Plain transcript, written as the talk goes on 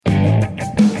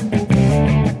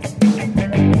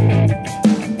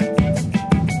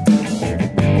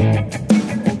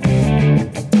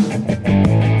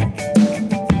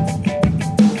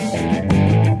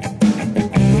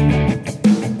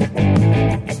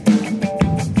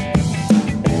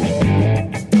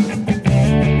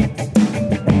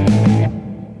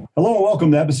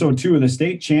welcome to episode 2 of the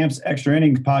State Champs Extra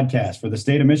Innings podcast for the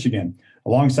state of Michigan.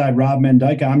 Alongside Rob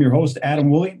Mendyka, I'm your host, Adam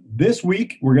Woolley. This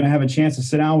week, we're going to have a chance to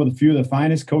sit down with a few of the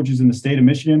finest coaches in the state of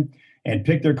Michigan and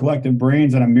pick their collective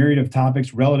brains on a myriad of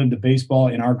topics relative to baseball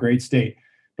in our great state.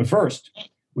 But first,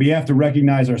 we have to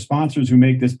recognize our sponsors who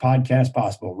make this podcast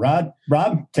possible. Rob,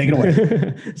 take it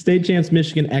away. State Champs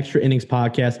Michigan Extra Innings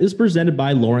podcast is presented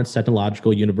by Lawrence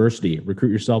Technological University. Recruit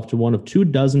yourself to one of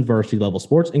 24 varsity-level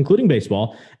sports, including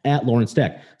baseball, at Lawrence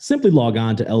Tech. Simply log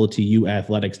on to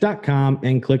LTUathletics.com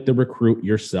and click the Recruit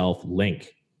Yourself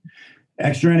link.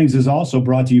 Extra Innings is also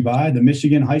brought to you by the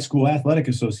Michigan High School Athletic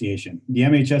Association. The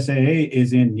MHSAA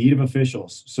is in need of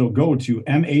officials, so go to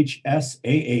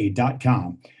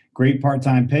MHSAA.com. Great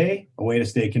part-time pay, a way to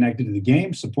stay connected to the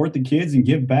game, support the kids, and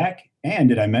give back. And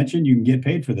did I mention you can get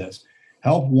paid for this?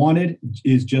 Help wanted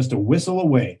is just a whistle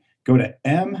away. Go to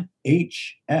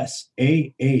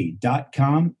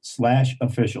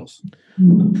MHSAA.com/officials.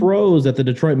 The pros at the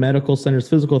Detroit Medical Center's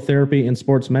Physical Therapy and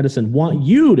Sports Medicine want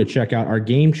you to check out our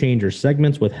Game Changer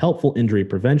segments with helpful injury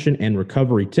prevention and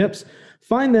recovery tips.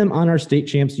 Find them on our State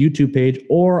Champs YouTube page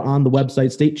or on the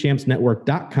website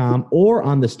statechampsnetwork.com or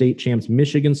on the State Champs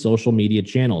Michigan social media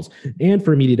channels. And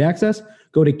for immediate access,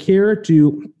 go to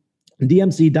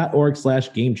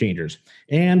care2dmc.org/gamechangers.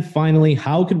 And finally,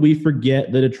 how could we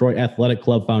forget the Detroit Athletic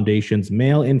Club Foundation's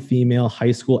Male and Female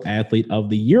High School Athlete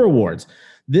of the Year Awards?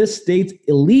 This state's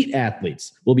elite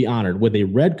athletes will be honored with a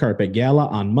red carpet gala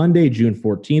on Monday, June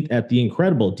 14th at the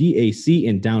incredible DAC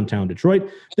in downtown Detroit.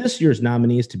 This year's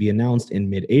nominees to be announced in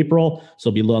mid-April,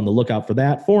 so be on the lookout for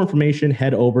that. For information,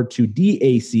 head over to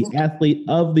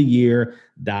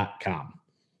dacathleteoftheyear.com.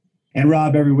 And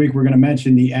Rob, every week we're going to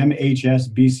mention the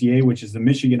MHSBCA, which is the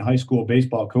Michigan High School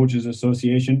Baseball Coaches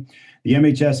Association. The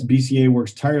MHSBCA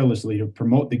works tirelessly to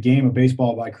promote the game of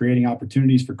baseball by creating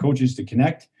opportunities for coaches to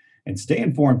connect and stay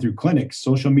informed through clinics,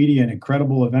 social media, and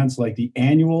incredible events like the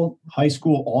annual High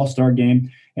School All-Star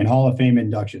Game and Hall of Fame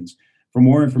inductions. For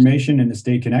more information and to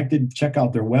stay connected, check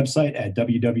out their website at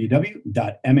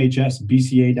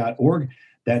www.mhsbca.org.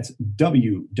 That's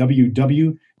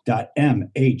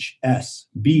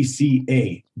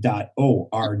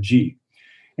www.mhsbca.org.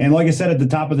 And like I said at the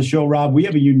top of the show, Rob, we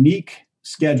have a unique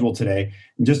schedule today.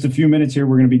 In just a few minutes here,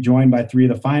 we're going to be joined by 3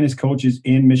 of the finest coaches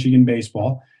in Michigan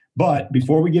baseball. But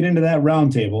before we get into that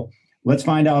roundtable, let's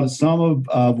find out some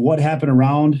of what happened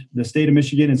around the state of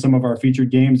Michigan and some of our featured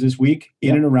games this week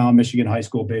in and around Michigan high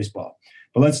school baseball.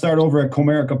 But let's start over at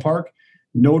Comerica Park.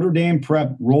 Notre Dame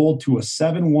Prep rolled to a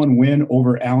 7-1 win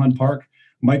over Allen Park.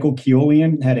 Michael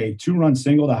Keolian had a 2-run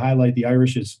single to highlight the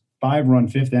Irish's 5-run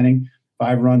fifth inning.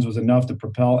 5 runs was enough to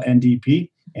propel NDP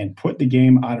and put the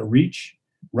game out of reach.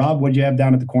 Rob, what'd you have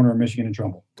down at the corner of Michigan and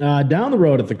Trumbull? Down the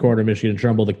road at the corner of Michigan and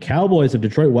Trumbull, the Cowboys of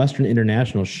Detroit Western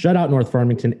International shut out North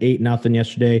Farmington 8-0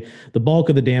 yesterday. The bulk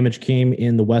of the damage came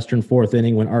in the Western fourth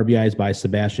inning when RBIs by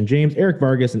Sebastian James, Eric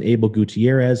Vargas, and Abel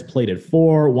Gutierrez played at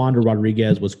 4. Wander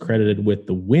Rodriguez was credited with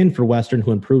the win for Western,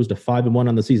 who improves to 5-1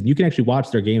 on the season. You can actually watch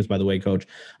their games, by the way, Coach.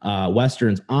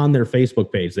 Western's on their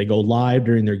Facebook page. They go live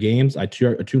during their games. I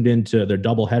tuned into their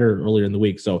doubleheader earlier in the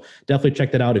week, so definitely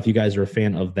check that out if you guys are a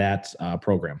fan of that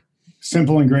program.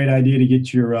 Simple and great idea to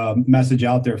get your message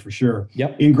out there for sure.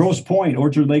 Yep. In Grosse Pointe,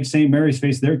 Orchard Lake St. Mary's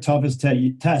faced their toughest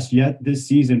test yet this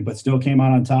season, but still came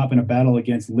out on top in a battle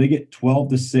against Liggett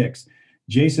 12-6.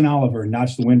 Jason Oliver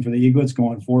notched the win for the Eaglets,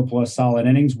 going 4+ solid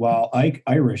innings, while Ike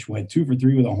Irish went 2 for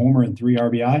 3 with a homer and 3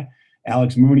 RBI.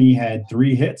 Alex Mooney had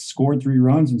 3 hits, scored 3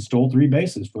 runs, and stole 3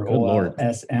 bases for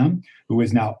OLSM, who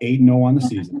is now 8-0 on the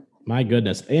season. My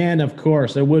goodness. And of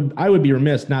course, I would be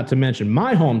remiss not to mention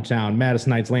my hometown, Madison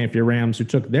Knights Lanphier Rams, who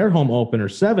took their home opener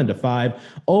 7-5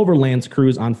 over Lance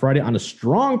Cruz on Friday on a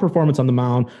strong performance on the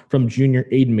mound from junior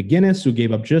Aiden McGinnis, who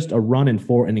gave up just a run in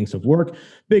 4 innings of work.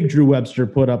 Big Drew Webster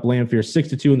put up Lanphier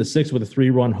 6-2 in the 6th with a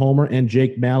 3-run homer, and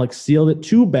Jake Malik sealed it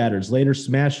 2 batters later,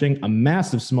 smashing a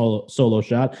massive solo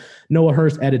shot. Noah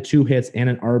Hurst added 2 hits and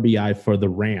an RBI for the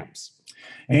Rams.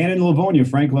 And in Livonia,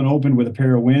 Franklin opened with a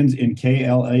pair of wins in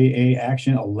KLAA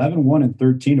action, 11-1 and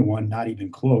 13-1, not even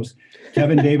close.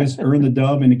 Kevin Davis earned the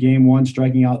dub in Game 1,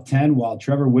 striking out 10, while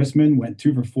Trevor Wisman went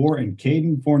 2 for 4, and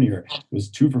Caden Fournier was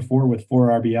 2 for 4 with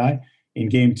 4 RBI. In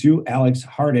Game 2, Alex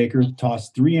Hardacre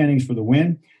tossed 3 innings for the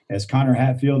win, as Connor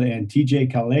Hatfield and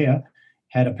TJ Kalea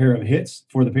had a pair of hits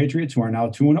for the Patriots, who are now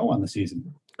 2-0 on the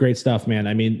season. Great stuff, man.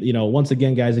 I mean, once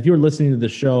again, guys, if you're listening to the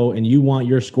show and you want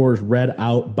your scores read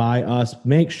out by us,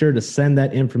 make sure to send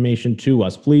that information to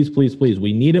us. Please, please, please.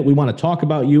 We need it. We want to talk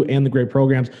about you and the great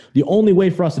programs. The only way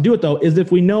for us to do it, though, is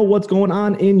if we know what's going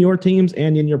on in your teams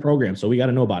and in your program. So we got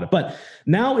to know about it. But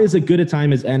now is as good a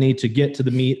time as any to get to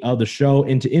the meat of the show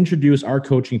and to introduce our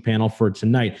coaching panel for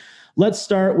tonight. Let's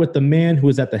start with the man who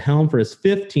is at the helm for his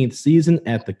 15th season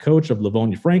at the coach of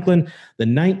Livonia Franklin. The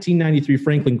 1993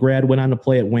 Franklin grad went on to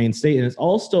play at Wayne State and is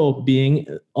also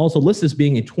listed as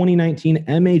being a 2019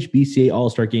 MHBCA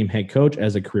All-Star Game head coach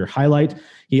as a career highlight.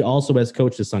 He also has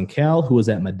coached his son Cal, who is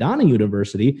at Madonna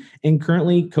University, and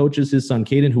currently coaches his son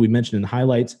Caden, who we mentioned in the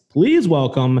highlights. Please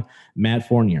welcome Matt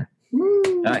Fournier.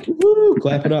 Hi. Woo,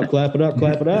 clap it up, clap it up,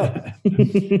 clap it up.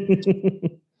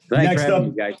 Thanks Next for having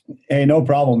up, me, guys. Hey, no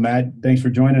problem, Matt. Thanks for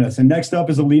joining us. And next up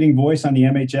is a leading voice on the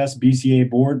MHS BCA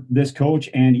board. This coach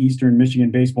and Eastern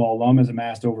Michigan baseball alum has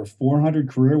amassed over 400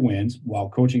 career wins while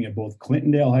coaching at both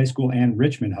Clintondale High School and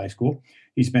Richmond High School.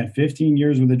 He spent 15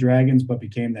 years with the Dragons, but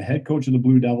became the head coach of the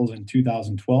Blue Devils in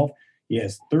 2012. He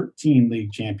has 13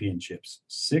 league championships,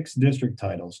 6 district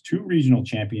titles, 2 regional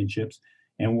championships,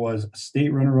 and was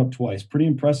state runner-up twice. Pretty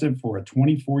impressive for a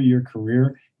 24-year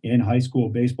career in high school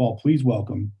baseball. Please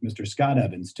welcome Mr. Scott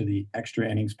Evans to the Extra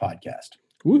Innings podcast.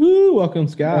 Woohoo! Welcome,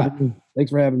 Scott.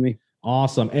 Thanks for having me.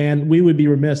 Awesome. And we would be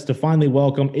remiss to finally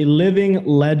welcome a living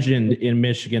legend in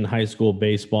Michigan high school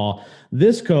baseball.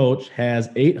 This coach has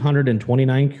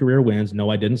 829 career wins. No,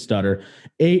 I didn't stutter.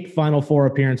 8 Final Four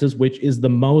appearances, which is the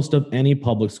most of any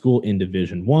public school in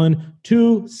Division I,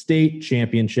 2 state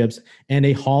championships, and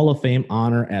a Hall of Fame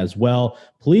honor as well.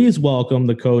 Please welcome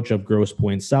the coach of Grosse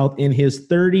Pointe South in his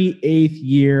 38th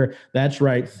year. That's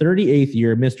right, 38th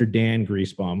year, Mr. Dan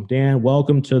Griesbaum. Dan,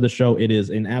 welcome to the show. It is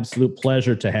an absolute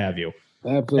pleasure to have you.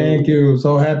 Absolutely. Thank you.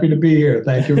 So happy to be here.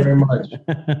 Thank you very much.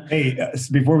 Hey,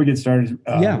 before we get started,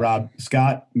 Rob,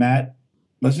 Scott, Matt,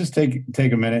 let's just take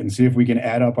a minute and see if we can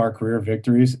add up our career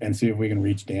victories and see if we can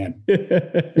reach Dan.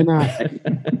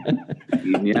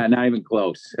 Yeah, not even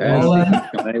close. All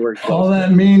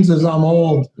that means is I'm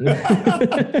old.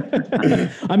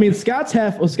 I mean, Scott's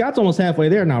almost halfway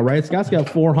there now, right? Scott's got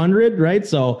 400, right?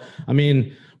 So, I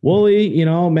mean, Wooly,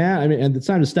 Matt, I mean, and it's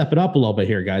time to step it up a little bit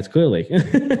here, guys, clearly.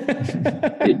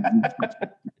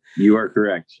 You are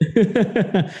correct.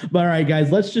 But all right, guys,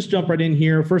 let's just jump right in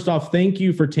here. First off, thank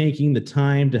you for taking the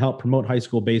time to help promote high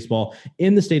school baseball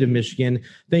in the state of Michigan.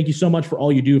 Thank you so much for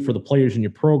all you do for the players in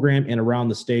your program and around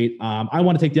the state. I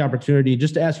want to take the opportunity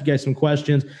just to ask you guys some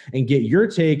questions and get your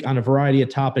take on a variety of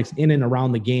topics in and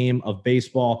around the game of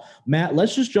baseball. Matt,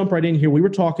 let's just jump right in here. We were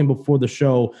talking before the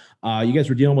show. You guys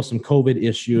were dealing with some COVID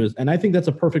issues, and I think that's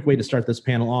a perfect way to start this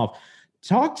panel off.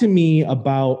 Talk to me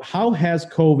about how has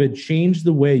COVID changed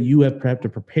the way you have to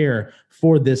prepare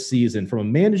for this season from a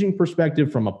managing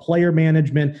perspective, from a player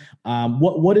management.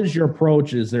 What is your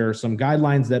approach? Is there some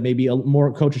guidelines that maybe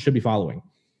more coaches should be following?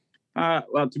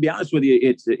 Well, to be honest with you,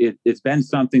 it's been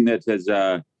something that has,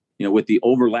 with the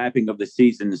overlapping of the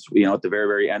seasons, at the very,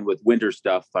 very end with winter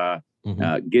stuff,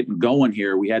 getting going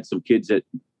here, we had some kids that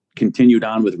continued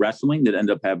on with wrestling that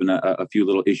ended up having a few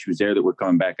little issues there that were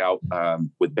coming back out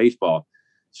with baseball.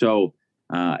 So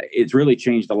it's really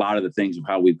changed a lot of the things of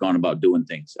how we've gone about doing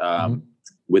things.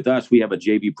 With us, we have a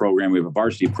JV program. We have a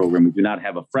varsity program. We do not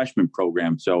have a freshman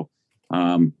program. So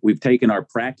we've taken our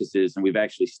practices and we've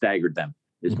actually staggered them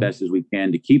as best as we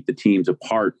can to keep the teams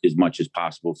apart as much as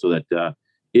possible so that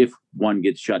if one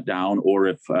gets shut down or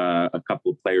if a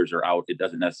couple of players are out, it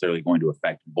doesn't necessarily going to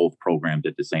affect both programs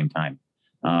at the same time.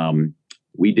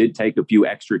 We did take a few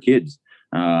extra kids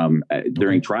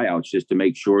during tryouts just to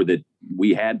make sure that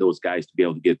we had those guys to be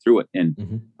able to get through it.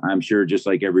 And I'm sure just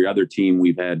like every other team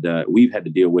we've had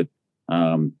to deal with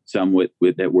some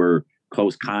with that were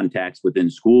close contacts within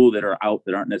school that are out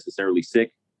that aren't necessarily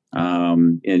sick.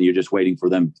 And you're just waiting for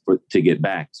them to get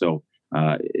back. So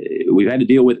we've had to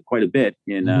deal with it quite a bit.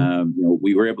 And,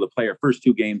 we were able to play our first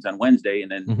 2 games on Wednesday.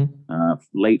 And then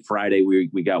late Friday,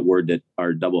 we got word that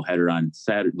our doubleheader on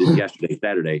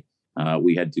Saturday,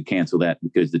 we had to cancel that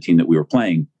because the team that we were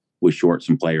playing was short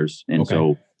some players. And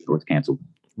so it was canceled.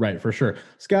 Right, for sure.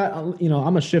 Scott, I'm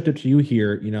going to shift it to you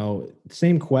here.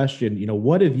 Same question.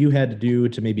 What have you had to do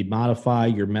to maybe modify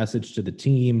your message to the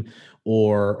team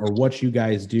or what you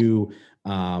guys do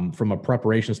from a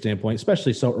preparation standpoint,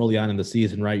 especially so early on in the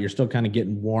season, right? You're still kind of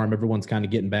getting warm. Everyone's kind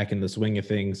of getting back in the swing of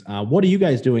things. What are you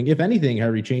guys doing? If anything,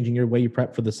 are you changing your way you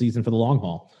prep for the season for the long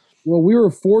haul? Well, we were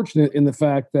fortunate in the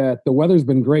fact that the weather's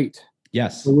been great.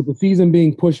 Yes. So with the season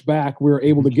being pushed back, we were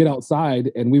able to get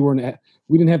outside and we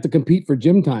didn't have to compete for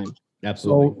gym time.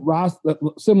 Absolutely.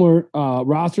 So similar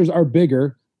rosters are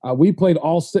bigger, We played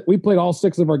all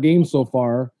six of our games so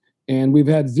far, and we've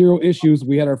had 0 issues.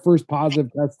 We had our first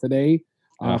positive test today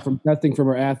from testing from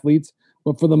our athletes,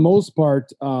 but for the most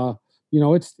part,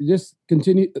 it's just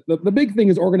continue. The big thing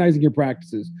is organizing your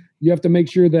practices. You have to make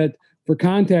sure that for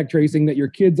contact tracing that your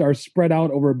kids are spread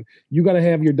out over. You got to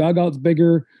have your dugouts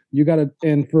bigger.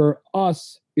 And for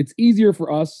us, it's easier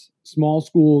for us small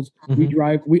schools.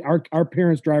 Our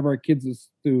parents drive our kids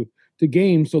to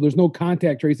games, so there's no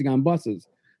contact tracing on buses.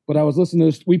 But I was listening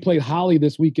to this. We played Holly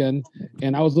this weekend,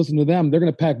 and I was listening to them. They're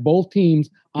going to pack both teams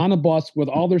on a bus with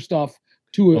all their stuff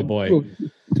to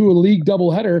a league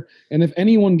doubleheader. And if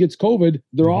anyone gets COVID,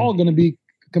 they're all going to be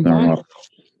confined.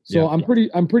 So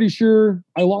I'm pretty sure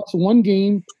I lost one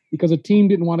game because a team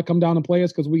didn't want to come down and play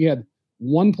us because we had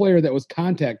one player that was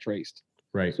contact traced.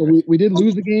 Right. So we did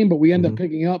lose the game, but we ended up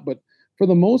picking up. But for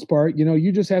the most part,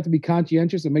 you just have to be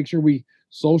conscientious and make sure we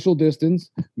social distance,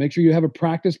 make sure you have a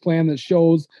practice plan that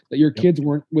shows that your kids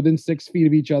weren't within 6 feet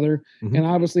of each other, and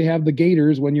obviously have the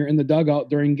gaiters when you're in the dugout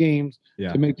during games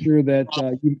to make sure that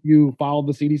you follow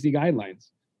the CDC guidelines.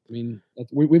 I mean,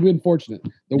 we've been fortunate.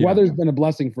 The weather's been a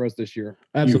blessing for us this year.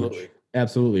 Absolutely.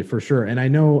 Absolutely, for sure. And I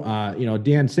know,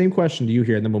 Dan, same question to you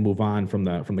here, and then we'll move on from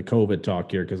the COVID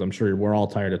talk here, because I'm sure we're all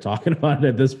tired of talking about it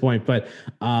at this point. But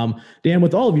Dan,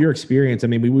 with all of your experience, I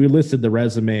mean, we listed the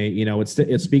resume,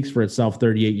 it speaks for itself,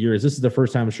 38 years. This is the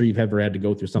first time I'm sure you've ever had to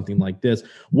go through something like this.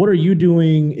 What are you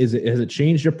doing? Has it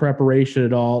changed your preparation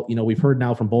at all? We've heard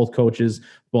now from both coaches,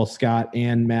 both Scott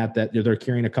and Matt, that they're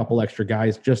carrying a couple extra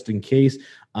guys just in case.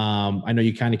 I know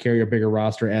you kind of carry a bigger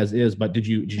roster as is, but did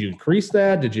you increase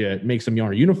that? Did you make some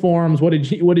more uniforms? What did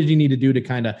you need to do to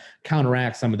kind of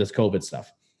counteract some of this COVID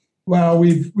stuff? Well,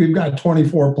 we've got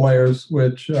 24 players,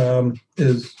 which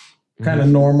is kind of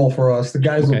normal for us. The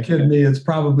guys will kid me; it's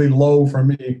probably low for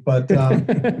me. But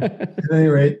at any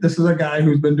rate, this is a guy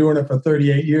who's been doing it for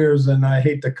 38 years, and I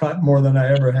hate to cut more than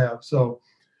I ever have. So,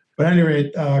 but at any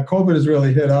rate, COVID has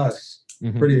really hit us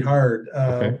pretty hard.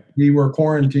 We were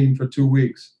quarantined for 2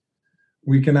 weeks.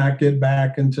 We cannot get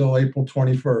back until April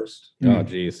 21st. Oh,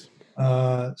 geez.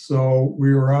 So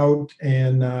we were out,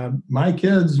 and my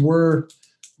kids were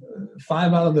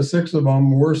 5 out of the 6 of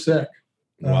them were sick.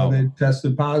 Wow. They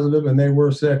tested positive, and they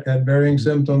were sick, had varying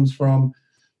symptoms from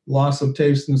loss of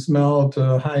taste and smell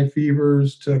to high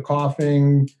fevers to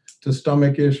coughing to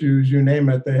stomach issues, you name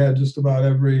it. They had just about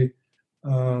every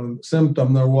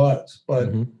symptom there was.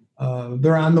 But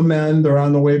they're on the mend, they're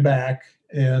on the way back,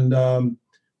 and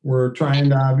we're trying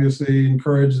to obviously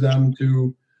encourage them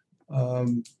to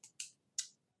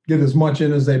get as much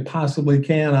in as they possibly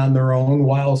can on their own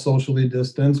while socially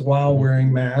distanced, while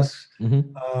wearing masks.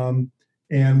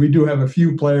 And we do have a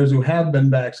few players who have been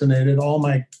vaccinated. All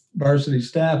my varsity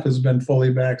staff has been fully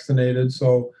vaccinated,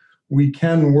 so we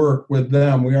can work with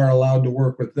them. We are allowed to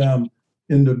work with them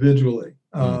individually.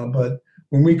 But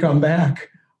when we come back,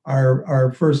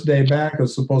 our first day back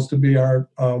is supposed to be our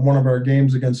one of our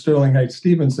games against Sterling Heights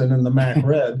Stevenson in the MAC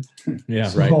Red.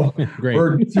 Right. Great.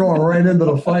 We're throwing right into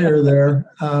the fire there.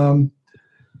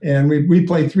 And we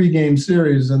play 3-game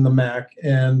series in the MAC,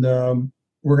 and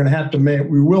we're going to have to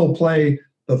we will play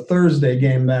the Thursday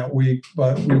game that week,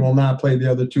 but we will not play the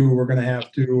other 2. We're going to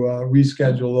have to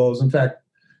reschedule those. In fact,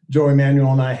 Joey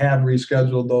Manuel and I have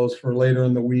rescheduled those for later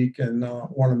in the week and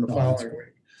one in the following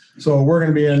week. So we're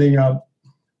going to be ending up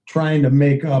trying to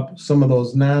make up some of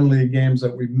those non-league games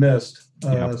that we've missed,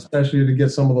 especially to get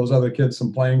some of those other kids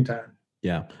some playing time.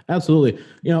 Yeah, absolutely.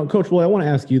 Coach, well, I want to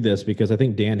ask you this because I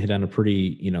think Dan hit on a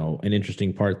pretty, an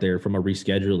interesting part there from a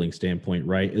rescheduling standpoint,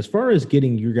 right? As far as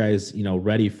getting you guys,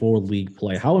 ready for league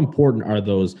play, how important are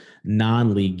those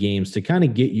non-league games to kind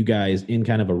of get you guys in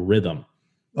kind of a rhythm?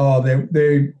 Oh,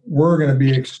 they were going to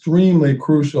be extremely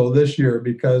crucial this year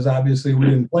because obviously we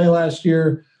didn't play last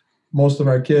year. Most of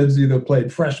our kids either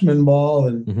played freshman ball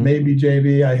and maybe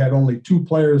JV. I had only 2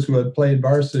 players who had played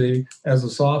varsity as a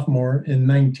sophomore in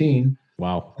 19.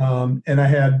 Wow. And I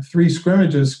had 3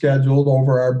 scrimmages scheduled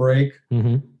over our break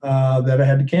that I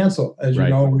had to cancel. As you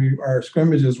know, our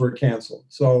scrimmages were canceled.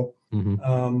 So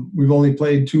we've only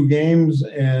played 2 games,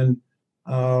 and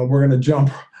we're going to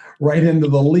jump right into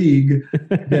the league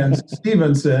against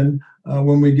Stevenson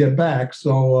when we get back.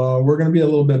 So we're going to be a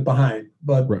little bit behind,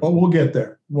 but we'll get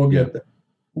there. We'll get there.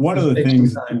 One of the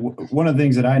things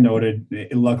that I noted,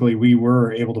 luckily we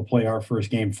were able to play our first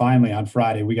game finally on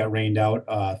Friday. We got rained out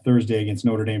Thursday against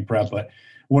Notre Dame Prep, but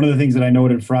one of the things that I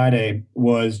noted Friday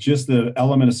was just the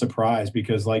element of surprise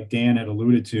because like Dan had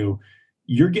alluded to,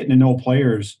 you're getting to know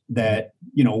players that,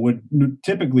 would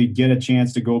typically get a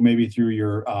chance to go maybe through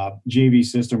your JV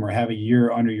system or have a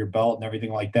year under your belt and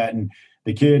everything like that. And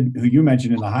the kid who you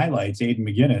mentioned in the highlights, Aiden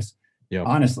McGinnis, Yeah.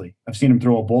 Honestly, I've seen him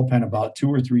throw a bullpen about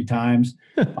 2 or 3 times.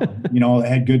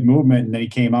 Had good movement, and then he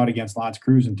came out against L'Anse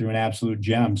Creuse and threw an absolute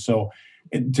gem. So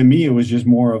to me, it was just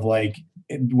more of like,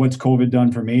 what's COVID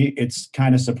done for me? It's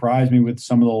kind of surprised me with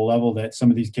some of the level that some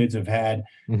of these kids have had.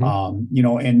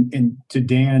 And to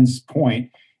Dan's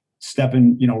point,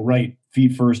 stepping, right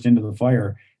feet first into the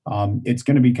fire. It's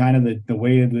going to be kind of the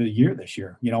way of the year this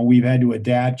year. We've had to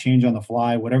adapt, change on the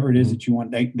fly, whatever it is that you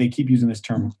want. They keep using this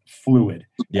term fluid.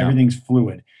 Yeah. Everything's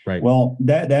fluid. Right. Well,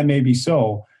 that may be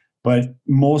so, but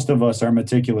most of us are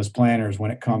meticulous planners when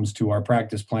it comes to our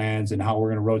practice plans and how we're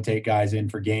going to rotate guys in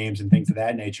for games and things of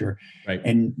that nature. Right.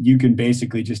 And you can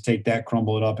basically just take that,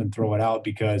 crumble it up, and throw it out,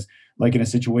 because like in a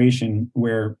situation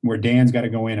where Dan's got to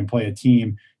go in and play a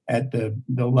team at the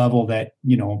level that,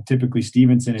 typically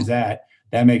Stevenson is at,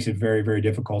 that makes it very, very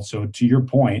difficult. So to your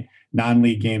point,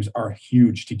 non-league games are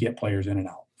huge to get players in and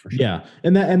out. For sure. Yeah.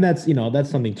 And that's, that's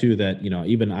something too that,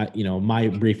 even my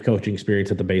brief coaching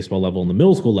experience at the baseball level and the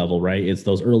middle school level, right? It's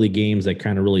those early games that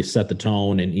kind of really set the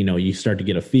tone, and, you start to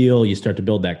get a feel, you start to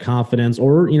build that confidence,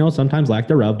 or, sometimes lack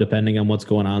thereof, depending on what's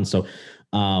going on. So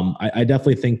I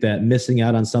definitely think that missing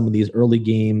out on some of these early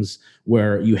games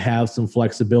where you have some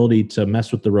flexibility to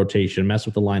mess with the rotation, mess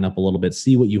with the lineup a little bit,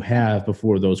 see what you have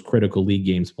before those critical league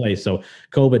games play. So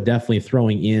COVID definitely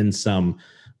throwing in some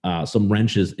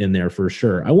wrenches in there for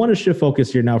sure. I want to shift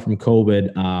focus here now from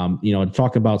COVID, to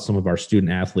talk about some of our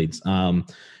student athletes.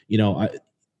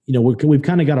 We've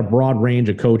kind of got a broad range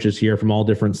of coaches here from all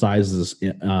different sizes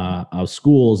of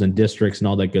schools and districts and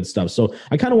all that good stuff. So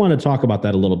I kind of want to talk about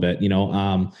that a little bit.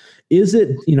 Is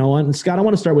it, and Scott, I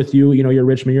want to start with you. You're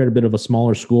Richmond, you're at a bit of a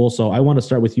smaller school. So I want to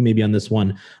start with you maybe on this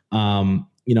one.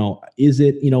 Is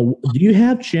it, do you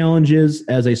have challenges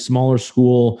as a smaller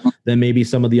school than maybe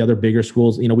some of the other bigger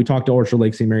schools? We talked to Orchard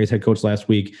Lake St. Mary's head coach last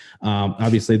week.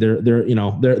 Obviously they're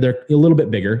a little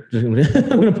bit bigger. I'm going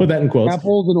to put that in quotes.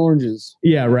 Apples and oranges.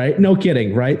 Yeah. Right. No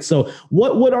kidding. Right. So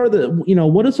what are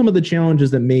what are some of the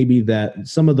challenges that maybe that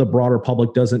some of the broader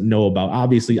public doesn't know about?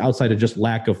 Obviously, outside of just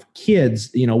lack of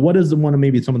kids, what is one of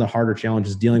maybe some of the harder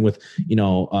challenges dealing with,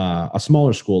 a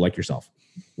smaller school like yourself?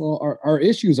 Well, our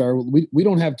issues are we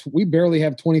barely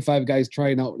have 25 guys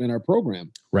trying out in our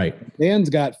program. Right. Dan's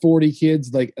got 40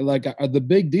 kids. Like the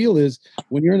big deal is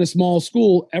when you're in a small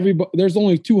school, there's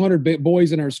only 200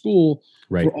 boys in our school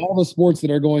right. for all the sports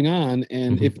that are going on.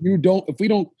 And if we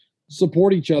don't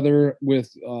support each other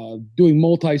with doing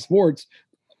multi-sports,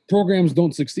 programs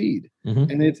don't succeed.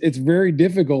 And it's very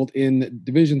difficult in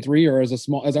Division III or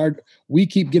we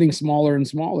keep getting smaller and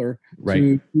smaller.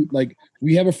 Right.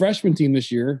 We have a freshman team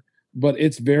this year, but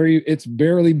it's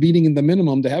barely beating in the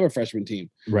minimum to have a freshman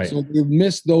team. Right. So you've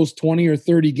missed those 20 or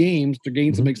 30 games to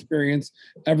gain some experience,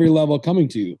 every level coming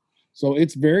to you. So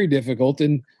it's very difficult.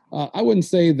 And I wouldn't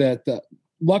say that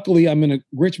luckily,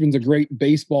 Richmond's a great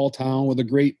baseball town with a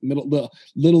great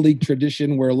little league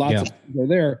tradition where lots of people are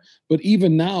there. But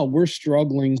even now, we're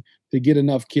struggling to get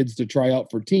enough kids to try out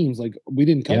for teams. Like we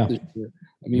didn't cut this year.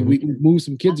 We moved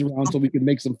some kids around so we could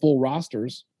make some full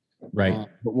rosters. Right.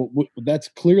 But that's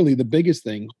clearly the biggest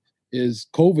thing is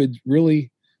COVID really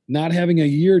not having a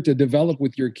year to develop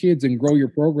with your kids and grow your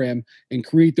program and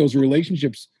create those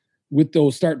relationships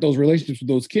start those relationships with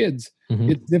those kids.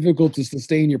 It's difficult to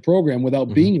sustain your program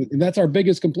without being, and that's our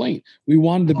biggest complaint. We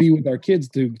wanted to be with our kids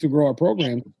to grow our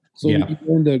program. So we can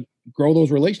learn to grow those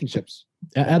relationships.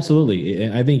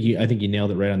 Absolutely. I think you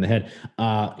nailed it right on the head.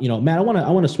 Matt, I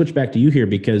want to switch back to you here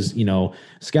because,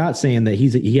 Scott's saying that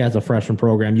he has a freshman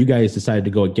program. You guys decided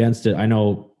to go against it. I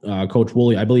know, Coach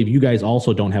Woolley, I believe you guys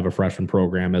also don't have a freshman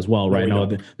program as well, right? No,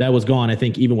 that was gone, I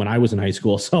think, even when I was in high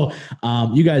school. So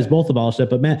you guys both abolished it.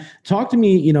 But Matt, talk to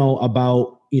me,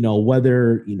 about,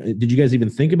 whether, did you guys even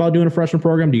think about doing a freshman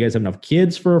program? Do you guys have enough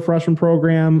kids for a freshman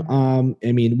program?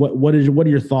 What are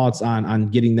your thoughts on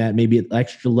getting that maybe an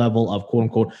extra level of quote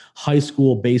unquote high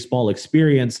school baseball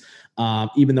experience,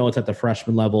 even though it's at the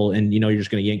freshman level and, you're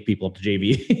just going to yank people up to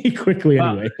JV quickly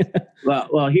anyway.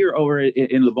 Well, here over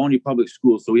in Livonia Public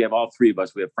Schools, so we have all three of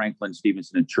us. We have Franklin,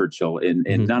 Stevenson, and Churchill, and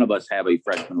none of us have a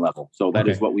freshman level. So that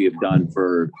is what we have done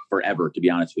for forever, to be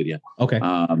honest with you. Okay.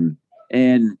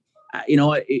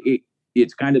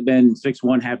 It's kind of been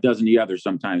 6-1, half dozen the other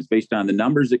sometimes based on the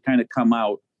numbers that kind of come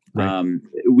out. Right.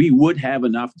 We would have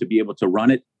enough to be able to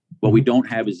run it. What we don't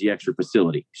have is the extra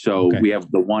facility. So we have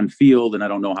the one field, and I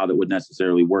don't know how that would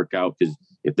necessarily work out because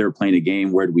if they're playing a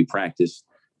game, where do we practice?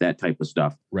 That type of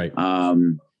stuff. Right.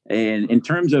 And in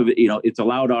terms of, it's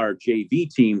allowed our JV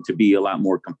team to be a lot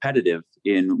more competitive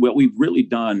in what we've really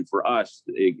done for us.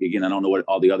 Again, I don't know what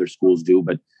all the other schools do,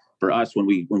 but for us, when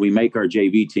we make our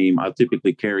JV team, I'll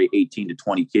typically carry 18 to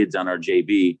 20 kids on our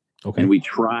JV And we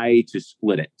try to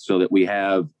split it so that we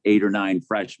have 8 or 9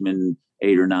 freshmen,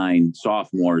 8 or 9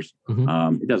 sophomores.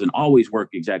 It doesn't always work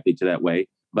exactly to that way,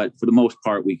 but for the most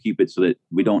part, we keep it so that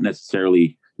we don't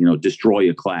necessarily, destroy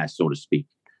a class, so to speak.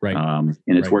 Right. And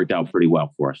it's worked out pretty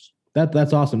well for us.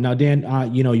 That's awesome. Now,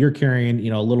 Dan, you're carrying,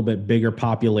 a little bit bigger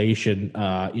population,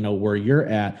 where you're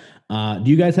at.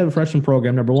 Do you guys have a freshman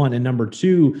program, number one? And number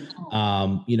two,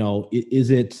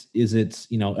 is it,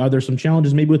 are there some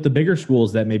challenges maybe with the bigger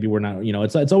schools that maybe we're not,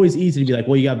 it's always easy to be like,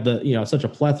 well, you have such a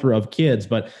plethora of kids,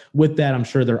 but with that, I'm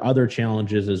sure there are other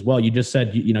challenges as well. You just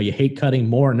said, you hate cutting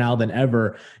more now than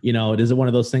ever. Is it one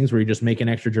of those things where you're just making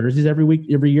extra jerseys every week,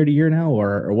 every year to year now,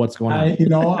 or what's going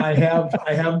on? I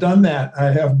have done that.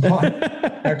 I have bought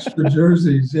extra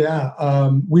jerseys. Yeah.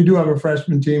 We do have a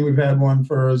freshman team. We've had one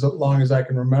for as long as I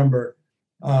can remember.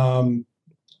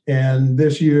 And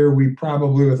this year we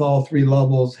probably, with all 3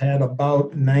 levels, had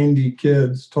about 90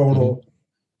 kids total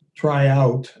try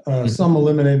out. Some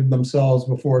eliminated themselves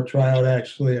before tryout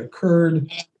actually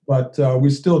occurred, but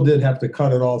we still did have to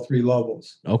cut at all 3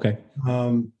 levels. Okay.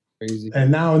 Crazy.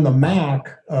 And now in the MAC,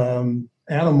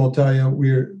 Adam will tell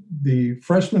you, the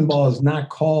freshman ball is not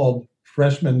called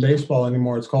freshman baseball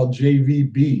anymore. It's called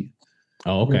JVB.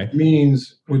 Oh, okay.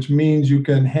 Which means you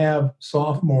can have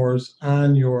sophomores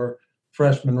on your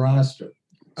freshman roster.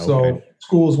 Okay. So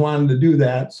schools wanted to do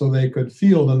that so they could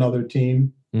field another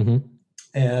team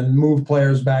and move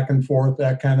players back and forth,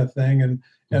 that kind of thing. And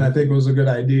I think it was a good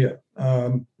idea.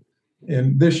 And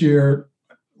this year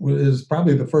is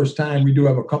probably the first time we do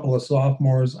have a couple of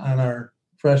sophomores on our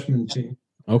freshman team.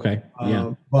 Okay.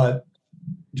 Yeah. But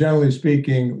generally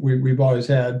speaking, we've always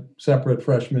had separate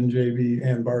freshman, JV,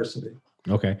 and varsity.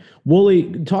 Okay.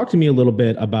 Wooly, talk to me a little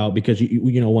bit about, because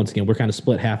once again, we're kind of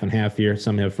split half and half here.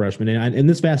 Some have freshmen, and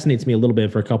this fascinates me a little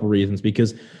bit for a couple of reasons,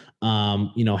 because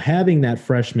having that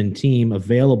freshman team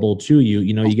available to you,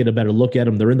 you get a better look at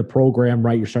them. They're in the program,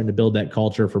 right? You're starting to build that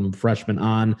culture from freshmen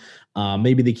on.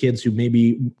 Maybe the kids who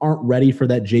maybe aren't ready for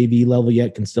that JV level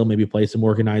yet can still maybe play some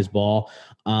organized ball.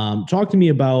 Talk to me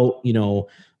about,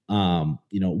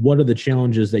 what are the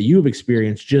challenges that you've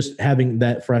experienced just having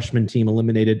that freshman team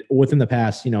eliminated within the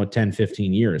past, 10,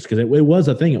 15 years? Because it was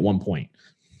a thing at one point.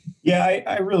 Yeah,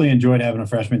 I really enjoyed having a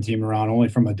freshman team around, only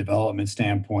from a development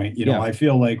standpoint. I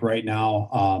feel like right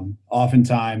now,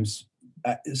 oftentimes,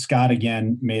 Scott,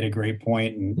 again, made a great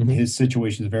point, and his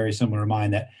situation is very similar to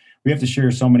mine, that we have to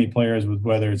share so many players with,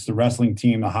 whether it's the wrestling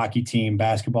team, the hockey team,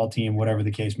 basketball team, whatever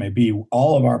the case may be.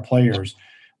 All of our players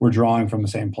were drawing from the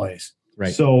same place.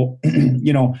 Right. So,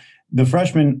 the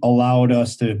freshmen allowed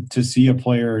us to see a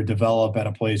player develop at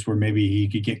a place where maybe he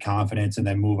could get confidence and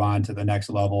then move on to the next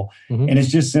level. And it's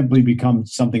just simply become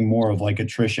something more of like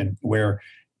attrition, where,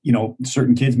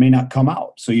 certain kids may not come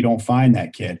out, so you don't find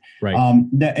that kid. Right.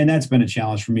 And that's been a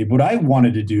challenge for me. But what I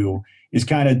wanted to do is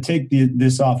kind of take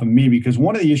this off of me, because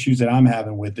one of the issues that I'm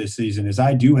having with this season is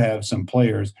I do have some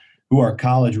players who are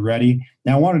college ready.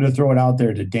 Now, I wanted to throw it out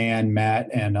there to Dan, Matt,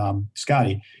 and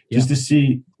Scotty, just to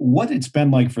see what it's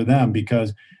been like for them,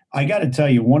 because I got to tell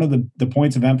you, one of the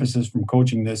points of emphasis from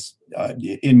coaching this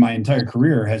in my entire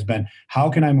career has been, how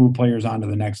can I move players on to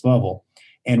the next level?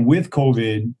 And with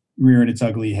COVID rearing its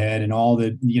ugly head and all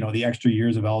the, the extra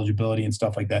years of eligibility and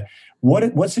stuff like that,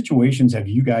 what situations have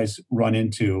you guys run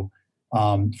into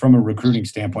from a recruiting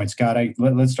standpoint? Scott,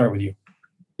 let's start with you.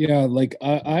 Yeah, like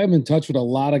I am in touch with a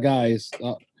lot of guys.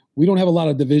 We don't have a lot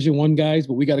of Division I guys,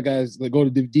 but we got guys that go to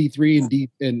D3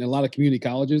 and a lot of community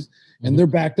colleges, and they're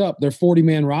backed up. They're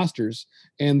 40-man rosters,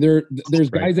 and there's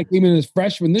guys that came in as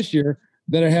freshmen this year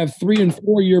that have 3- and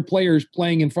 4-year players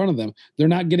playing in front of them. They're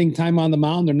not getting time on the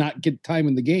mound. They're not getting time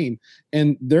in the game,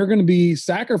 and they're going to be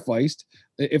sacrificed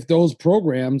if those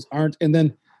programs aren't. And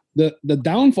then the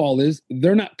downfall is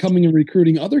they're not coming and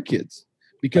recruiting other kids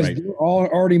because they're all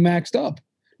already maxed up.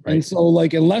 Right. And so,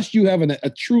 like, unless you have a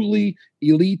truly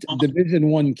elite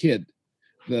Division I kid,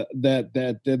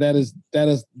 that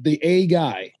is the A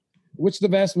guy, which the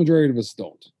vast majority of us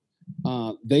don't.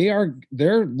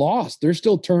 They're lost. They're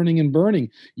still turning and burning.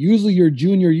 Usually, your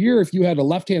junior year, if you had a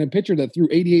left-handed pitcher that threw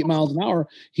 88 miles an hour,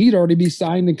 he'd already be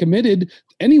signed and committed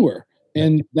anywhere,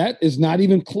 and that is not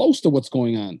even close to what's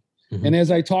going on. And as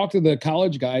I talk to the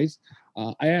college guys,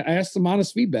 I asked some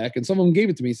honest feedback, and some of them gave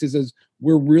it to me. He says,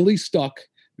 "We're really stuck."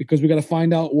 Because we got to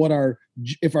find out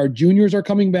if our juniors are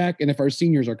coming back and if our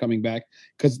seniors are coming back,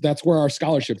 because that's where our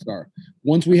scholarships are.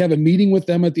 Once we have a meeting with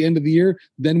them at the end of the year,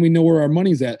 then we know where our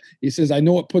money's at. He says, I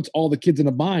know it puts all the kids in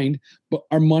a bind, but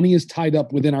our money is tied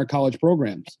up within our college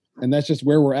programs. And that's just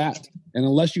where we're at. And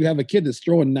unless you have a kid that's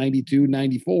throwing 92,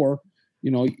 94,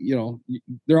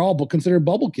 they're all considered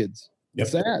bubble kids.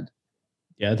 It's sad.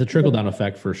 Yeah, it's a trickle down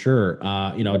effect for sure.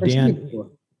 Dan,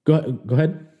 go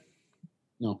ahead.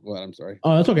 No, go ahead. I'm sorry.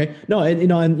 Oh, that's okay. No,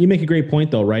 and you make a great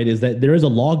point though, right? Is that there is a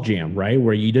log jam, right?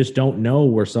 Where you just don't know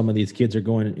where some of these kids are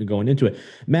going into it.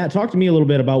 Matt, talk to me a little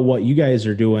bit about what you guys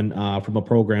are doing from a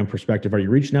program perspective. Are you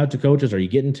reaching out to coaches? Are you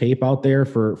getting tape out there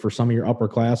for some of your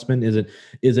upperclassmen?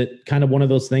 Is it kind of one of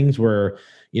those things where,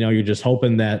 you're just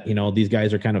hoping that, these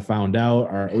guys are kind of found out,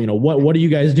 or, what are you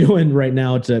guys doing right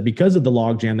now because of the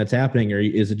log jam that's happening? Or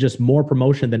is it just more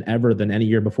promotion than ever than any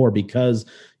year before because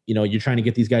you're trying to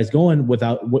get these guys going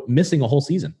without missing a whole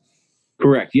season?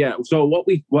 Correct. Yeah. So what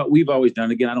we've always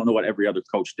done, again, I don't know what every other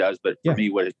coach does, but for me,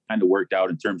 what it kind of worked out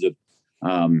in terms of,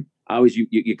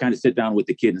 you kind of sit down with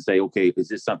the kid and say, okay, is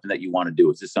this something that you want to do?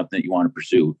 Is this something that you want to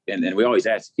pursue? And we always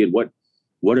ask the kid, what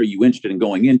are you interested in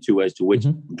going into as to which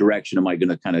direction am I going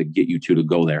to kind of get you to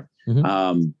go there?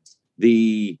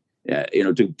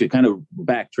 To kind of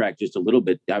backtrack just a little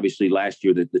bit, obviously last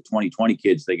year, the 2020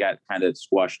 kids, they got kind of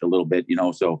squashed a little bit,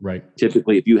 so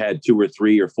typically if you had 2 or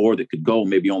 3 or 4 that could go,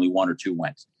 maybe only 1 or 2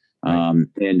 went. And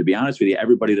to be honest with you,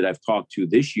 everybody that I've talked to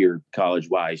this year, college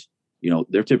wise,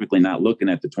 they're typically not looking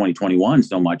at the 2021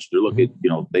 so much. They're looking,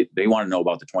 they want to know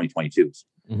about the 2022s.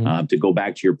 To go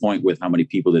back to your point with how many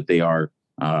people that they are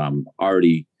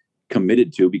already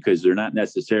committed to, because they're not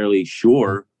necessarily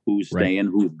sure who's staying,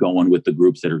 who's going with the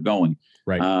groups that are going.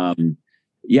 We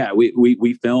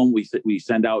film, we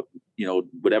send out,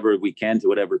 whatever we can to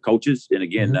whatever coaches. And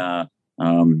again,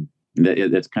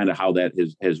 that's kind of how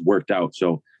that has worked out.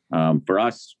 So for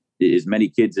us, as many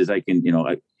kids as I can,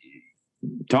 I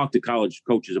talk to college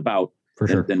coaches about, for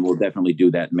sure, then we'll definitely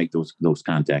do that and make those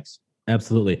contacts.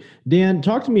 Absolutely. Dan,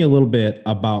 talk to me a little bit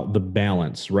about the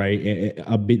balance, right?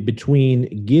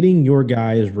 Between getting your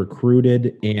guys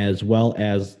recruited as well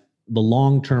as the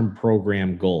long-term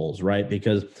program goals, right?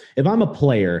 Because if I'm a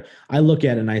player, I look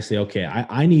at it and I say, okay,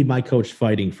 I need my coach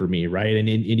fighting for me, right? And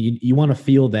you want to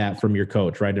feel that from your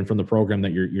coach, right? And from the program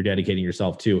that you're dedicating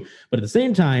yourself to. But at the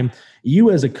same time,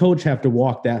 you as a coach have to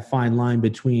walk that fine line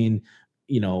between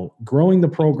growing the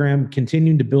program,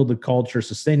 continuing to build the culture,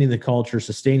 sustaining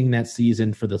that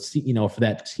season for for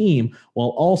that team, while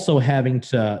also having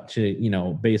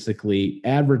to basically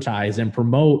advertise and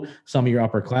promote some of your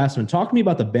upperclassmen. Talk to me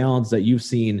about the balance that you've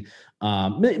seen,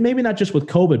 maybe not just with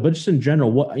COVID, but just in general.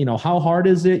 What, how hard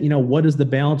is it? What is the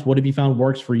balance? What have you found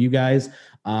works for you guys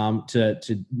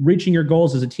to reaching your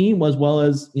goals as a team, as well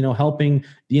as, helping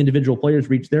the individual players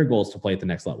reach their goals to play at the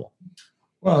next level?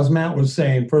 Well, as Matt was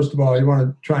saying, first of all, you want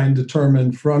to try and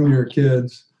determine from your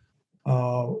kids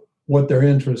what their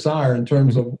interests are in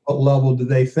terms of what level do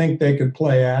they think they could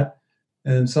play at.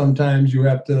 And sometimes you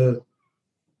have to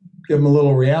give them a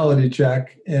little reality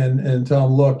check and tell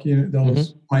them, look,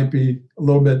 those might be a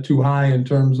little bit too high in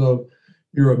terms of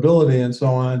your ability and so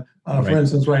on. For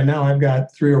instance, right now I've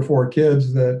got 3 or 4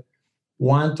 kids that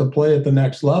want to play at the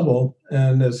next level.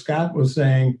 And as Scott was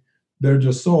saying, they're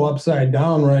just so upside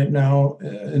down right now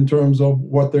in terms of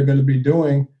what they're going to be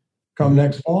doing come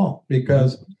next fall,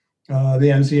 because the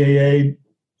NCAA,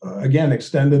 again,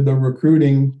 extended the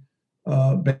recruiting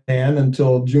ban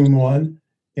until June 1.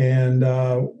 And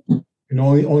the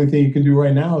only thing you can do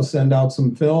right now is send out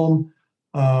some film.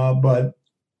 But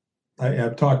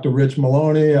I've talked to Rich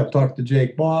Maloney, I've talked to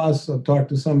Jake Boss, I've talked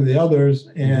to some of the others,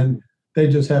 and they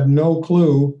just have no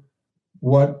clue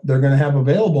what they're going to have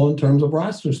available in terms of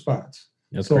roster spots.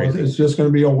 That's so crazy. It's just going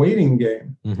to be a waiting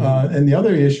game. And the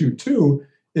other issue too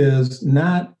is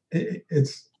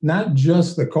it's not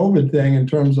just the COVID thing in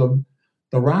terms of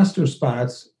the roster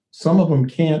spots. Some of them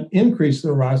can't increase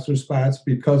their roster spots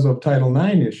because of Title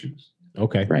IX issues.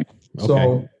 Okay. Right.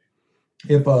 So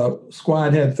if a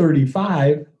squad had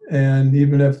 35, and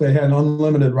even if they had an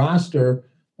unlimited roster,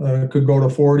 could go to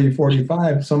 40,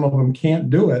 45, some of them can't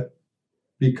do it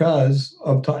because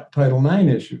of Title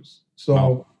IX issues.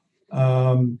 So 3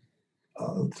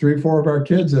 or 4 of our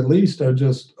kids at least are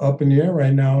just up in the air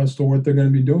right now as to what they're going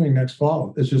to be doing next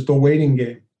fall. It's just a waiting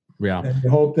game. Yeah. And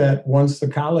you hope that once the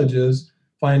colleges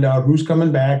find out who's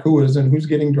coming back, who isn't, who's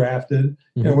getting drafted,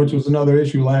 and which was another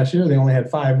issue last year. They only had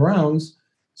 5 rounds.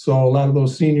 So a lot of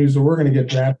those seniors who were going to get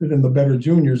drafted and the better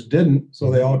juniors didn't.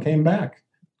 So they all came back,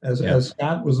 as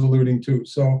Scott was alluding to.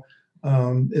 So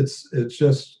it's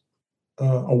just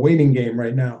a waiting game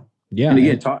right now. Yeah. And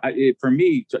again, for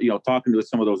me, talking to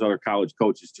some of those other college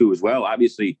coaches too, as well,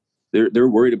 obviously they're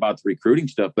worried about the recruiting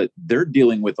stuff, but they're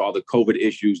dealing with all the COVID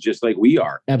issues just like we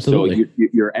are. Absolutely. So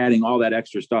you're adding all that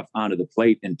extra stuff onto the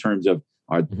plate in terms of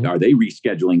are they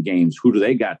rescheduling games? Who do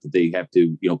they got that they have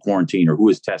to quarantine, or who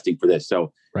is testing for this?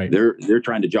 So they're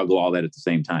trying to juggle all that at the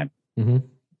same time.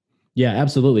 Yeah,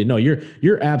 absolutely. No,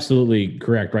 you're absolutely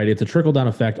correct, right? It's a trickle down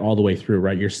effect all the way through,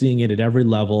 right? You're seeing it at every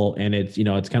level, and it's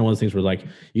it's kind of one of those things where like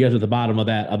you guys are at the bottom of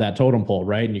that totem pole,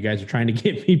 right? And you guys are trying to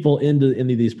get people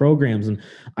into these programs, and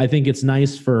I think it's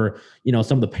nice for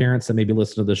some of the parents that maybe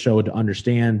listen to the show to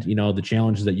understand the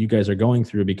challenges that you guys are going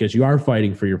through, because you are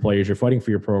fighting for your players, you're fighting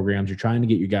for your programs, you're trying to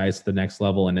get you guys to the next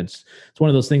level, and it's one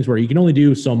of those things where you can only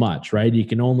do so much, right? You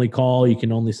can only call, you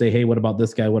can only say, hey, what about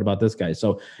this guy? What about this guy?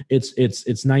 So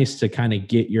it's nice to kind of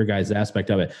get your guys'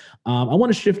 aspect of it. I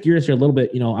want to shift gears here a little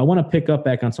bit. I want to pick up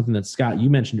back on something that Scott, you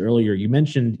mentioned earlier. You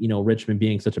mentioned, Richmond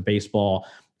being such a baseball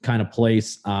kind of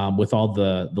place with all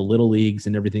the little leagues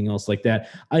and everything else like that.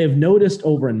 I have noticed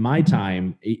over in my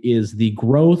time is the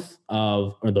growth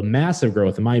or the massive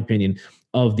growth, in my opinion,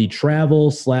 of the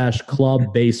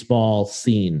travel/club baseball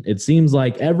scene. It seems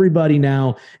like everybody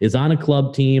now is on a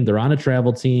club team. They're on a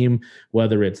travel team,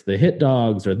 whether it's the Hit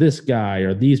Dogs or this guy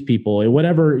or these people, or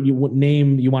whatever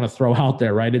name you want to throw out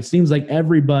there, right? It seems like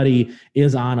everybody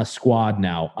is on a squad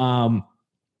now.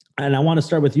 And I want to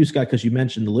start with you, Scott, because you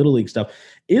mentioned the Little League stuff.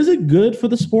 Is it good for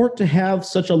the sport to have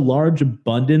such a large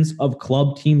abundance of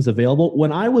club teams available?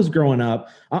 When I was growing up,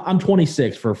 I'm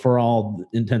 26 for all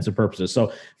intents and purposes.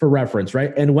 So for reference,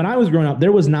 right? And when I was growing up,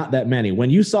 there was not that many. When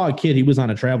you saw a kid, he was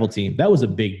on a travel team, that was a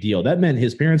big deal. That meant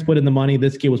his parents put in the money,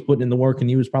 this kid was putting in the work, and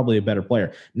he was probably a better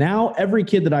player. Now, every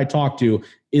kid that I talk to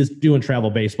is doing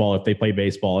travel baseball if they play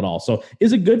baseball at all. So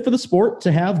is it good for the sport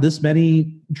to have this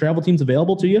many travel teams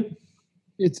available to you?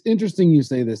 It's interesting you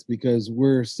say this, because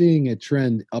we're seeing a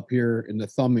trend up here in the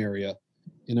Thumb area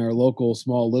in our local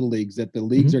small little leagues that the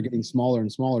leagues are getting smaller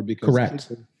and smaller because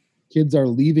Correct. Kids are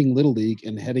leaving little league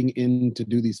and heading in to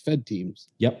do these Fed teams.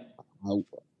 Yep.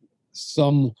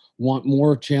 Some want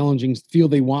more challenging, feel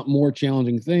they want more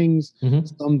challenging things.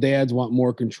 Some dads want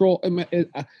more control.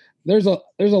 There's a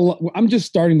lot. I'm just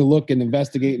starting to look and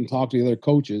investigate and talk to the other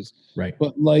coaches. Right.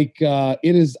 But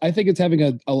I think it's having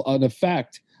an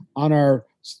effect on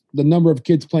the number of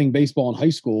kids playing baseball in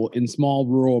high school in small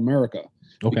rural America.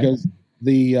 Okay. Because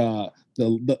the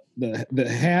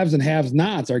haves and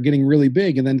have-nots are getting really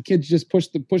big, and then kids just push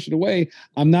it away.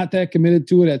 I'm not that committed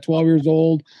to it at 12 years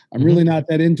old. I'm really not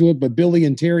that into it, but Billy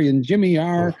and Terry and Jimmy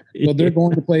are, so they're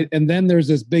going to play. And then there's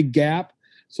this big gap.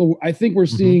 So I think we're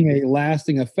seeing a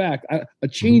lasting effect, a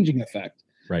changing effect.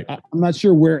 Right. I'm not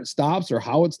sure where it stops or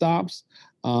how it stops.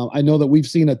 I know that we've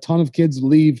seen a ton of kids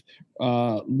leave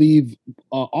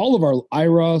all of our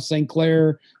Ira, St.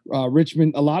 Clair,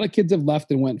 Richmond. A lot of kids have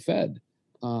left and went Fed.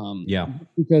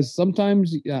 Because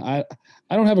sometimes I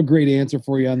don't have a great answer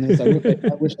for you on this. I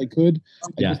wish I could.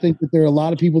 I just think that there are a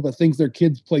lot of people that think their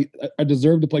kids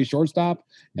deserve to play shortstop,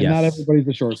 and not everybody's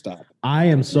a shortstop. I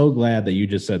am so glad that you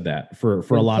just said that for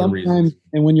a lot of reasons.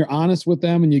 And when you're honest with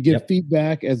them and you get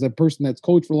feedback as a person that's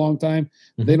coached for a long time,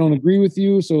 they don't agree with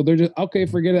you, so they're just okay.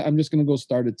 Forget it. I'm just going to go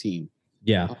start a team.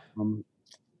 Yeah.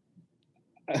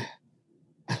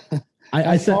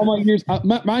 I said all my years,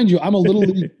 mind you, I'm a little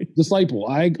league disciple.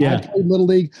 I played little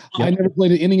league. I never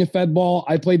played an inning of Fed ball.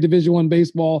 I played Division I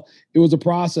baseball. It was a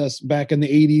process back in the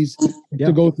 80s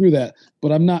to go through that.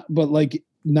 But I'm not. But like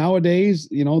nowadays,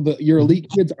 your elite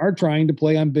kids are trying to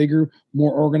play on bigger,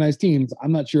 more organized teams.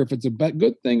 I'm not sure if it's a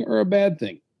good thing or a bad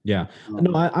thing. Yeah.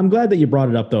 No, I'm glad that you brought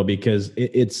it up though, because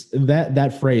it's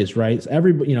that phrase, right?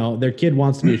 Everybody, their kid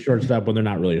wants to be a shortstop when they're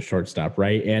not really a shortstop,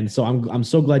 right? And so I'm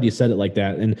so glad you said it like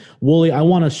that. And Wooly, I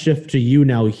want to shift to you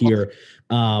now here,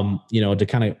 to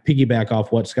kind of piggyback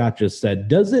off what Scott just said.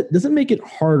 Does it make it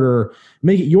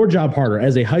your job harder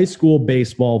as a high school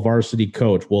baseball varsity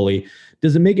coach, Wooly?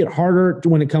 Does it make it harder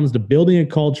when it comes to building a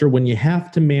culture when you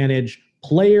have to manage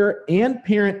player and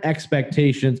parent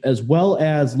expectations, as well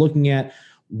as looking at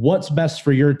what's best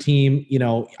for your team?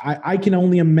 I can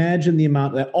only imagine the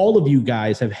amount that all of you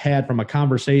guys have had from a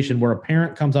conversation where a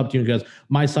parent comes up to you and goes,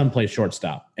 my son plays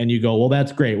shortstop. And you go, well,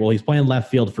 that's great. Well, he's playing left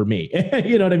field for me.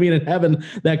 You know what I mean? And having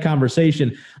that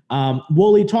conversation.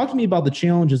 Wooly, talk to me about the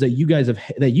challenges that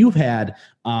you've had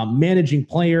managing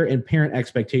player and parent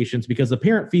expectations, because the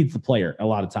parent feeds the player a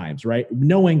lot of times, right?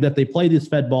 Knowing that they play these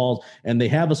Fed balls and they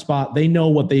have a spot, they know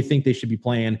what they think they should be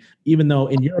playing, even though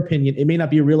in your opinion, it may not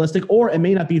be realistic or it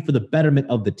may not be for the betterment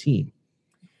of the team.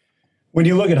 When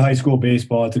you look at high school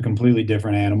baseball, it's a completely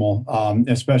different animal,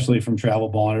 especially from travel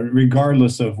ball,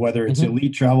 regardless of whether it's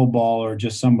elite travel ball or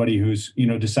just somebody who's,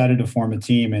 decided to form a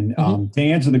team. And to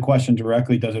answer the question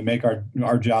directly, does it make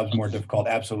our jobs more difficult?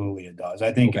 Absolutely, it does.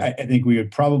 I think we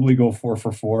would probably go 4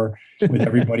 for 4 with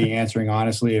everybody answering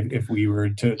honestly if we were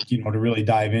to really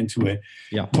dive into it.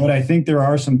 Yeah. But I think there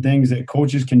are some things that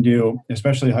coaches can do,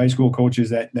 especially high school coaches,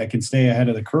 that can stay ahead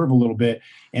of the curve a little bit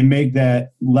and make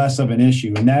that less of an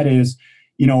issue. And that is,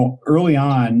 early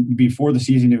on, before the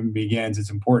season even begins, it's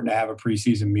important to have a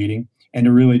preseason meeting and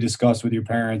to really discuss with your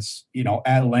parents,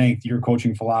 at length your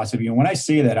coaching philosophy. And when I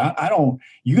say that,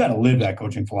 you got to live that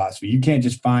coaching philosophy. You can't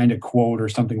just find a quote or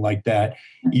something like that.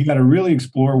 You got to really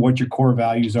explore what your core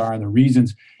values are and the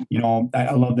reasons.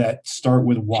 I love that. Start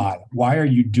with why. Why are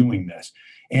you doing this?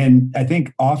 And I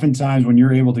think oftentimes when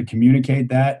you're able to communicate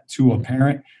that to a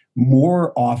parent,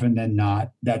 more often than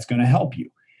not, that's going to help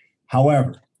you.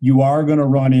 However, you are going to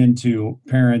run into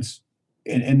parents,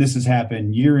 and this has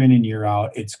happened year in and year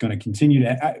out. It's going to continue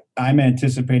to. I'm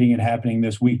anticipating it happening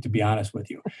this week, to be honest with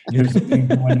you. There's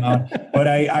things going on, but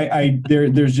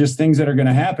there's just things that are going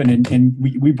to happen, and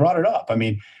we brought it up. I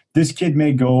mean, this kid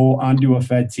may go onto a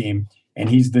Fed team, and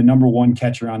he's the number one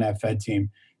catcher on that Fed team,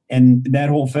 and that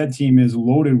whole Fed team is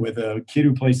loaded with a kid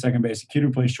who plays second base, a kid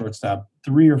who plays shortstop,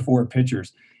 3 or 4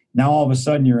 pitchers. Now, all of a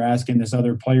sudden, you're asking this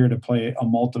other player to play a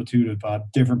multitude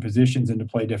of different positions and to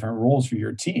play different roles for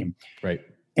your team. Right.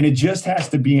 And it just has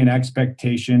to be an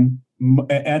expectation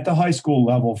at the high school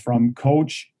level from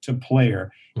coach to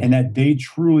player, and that they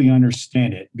truly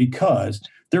understand it, because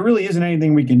there really isn't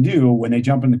anything we can do when they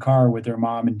jump in the car with their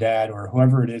mom and dad or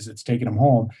whoever it is that's taking them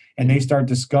home, and they start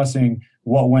discussing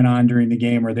what went on during the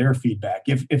game or their feedback.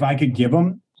 If I could give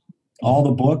them all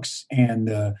the books and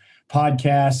the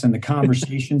podcasts and the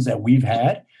conversations that we've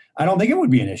had, I don't think it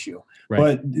would be an issue.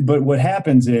 Right. But what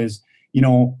happens is,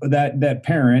 that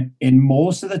parent, and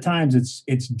most of the times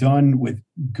it's done with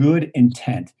good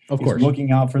intent. Of course,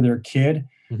 looking out for their kid.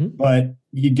 But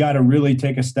you got to really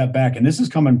take a step back. And this is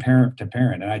coming parent to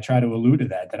parent. And I try to allude to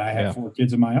that I have 4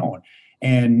 kids of my own,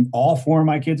 and all 4 of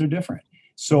my kids are different.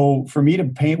 So for me to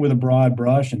paint with a broad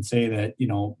brush and say that,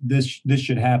 this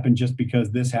should happen just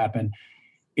because this happened,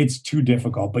 it's too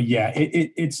difficult. But yeah,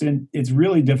 it's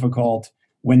really difficult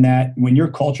when your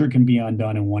culture can be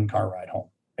undone in one car ride home.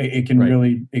 It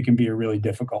can be a really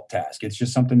difficult task. It's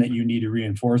just something that you need to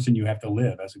reinforce, and you have to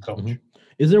live as a coach.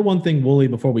 Is there one thing, Wooly,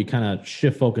 before we kind of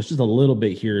shift focus just a little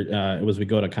bit here as we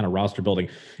go to kind of roster building,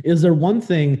 is there one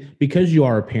thing, because you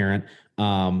are a parent,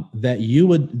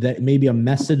 that maybe a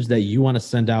message that you want to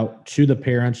send out to the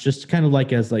parents, just kind of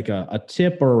like as like a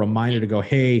tip or a reminder to go,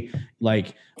 hey,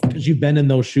 like, because you've been in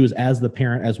those shoes as the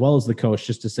parent as well as the coach,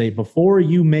 just to say, before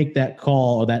you make that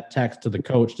call or that text to the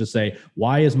coach, to say,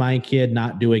 why is my kid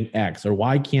not doing X, or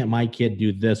why can't my kid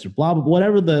do this, or blah, blah,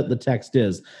 whatever the text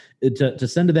is, to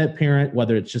send to that parent,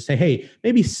 whether it's just say, hey,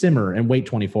 maybe simmer and wait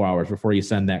 24 hours before you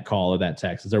send that call or that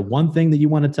text. Is there one thing that you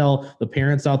want to tell the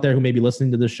parents out there who may be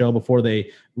listening to this show before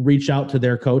they reach out to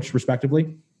their coach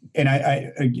respectively? And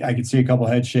I could see a couple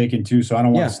heads shaking too, so I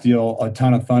don't want to steal a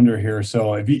ton of thunder here.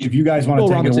 So if you guys want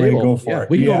to take it away, go for it.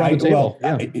 We can go around the table.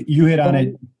 You hit on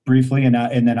it briefly, and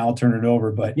then I'll turn it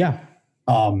over. But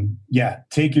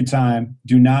take your time.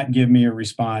 Do not give me a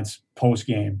response post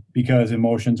game, because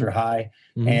emotions are high,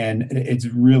 and it's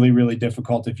really, really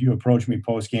difficult if you approach me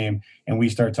post game and we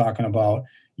start talking about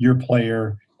your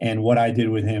player and what I did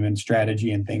with him and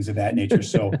strategy and things of that nature.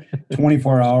 So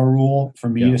 24-hour rule for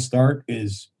me to start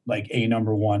is like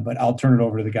number 1, but I'll turn it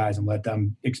over to the guys and let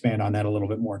them expand on that a little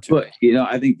bit more too. But,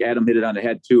 I think Adam hit it on the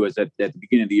head too, is that at the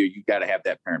beginning of the year, you got to have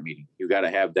that parent meeting. You got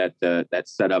to have that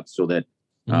set up so that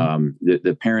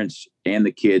the parents and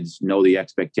the kids know the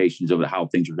expectations of how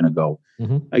things are going to go.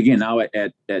 Again, now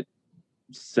at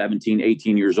 17,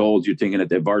 18 years old, you're thinking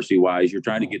that varsity wise, you're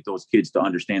trying to get those kids to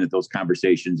understand that those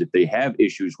conversations, if they have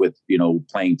issues with,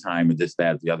 playing time or this,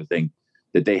 that, the other thing,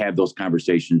 that they have those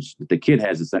conversations, that the kid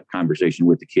has that conversation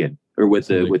with the kid or with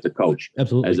the coach.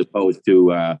 Absolutely. As opposed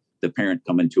to the parent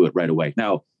coming to it right away.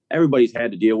 Now, everybody's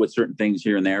had to deal with certain things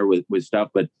here and there with stuff,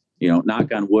 but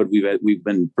knock on wood, we've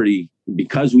been pretty,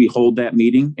 because we hold that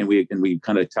meeting and we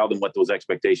kind of tell them what those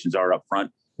expectations are up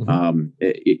front.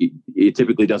 It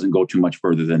typically doesn't go too much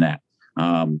further than that.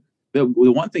 The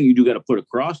one thing you do got to put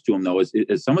across to them though is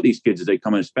some of these kids, as they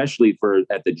come in, especially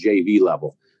at the JV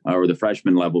level or the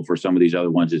freshman level for some of these other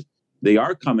ones, is they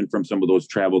are coming from some of those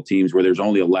travel teams where there's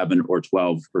only 11 or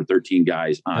 12 or 13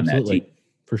 guys on that team.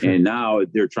 For sure. And now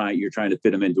you're trying to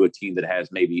fit them into a team that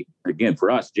has maybe, again, for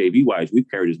us, JV wise, we've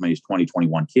carried as many as 20,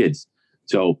 21 kids.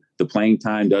 So the playing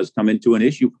time does come into an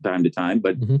issue from time to time,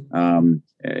 but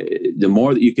the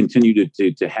more that you continue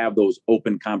to have those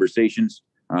open conversations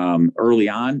early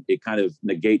on, it kind of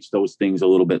negates those things a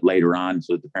little bit later on,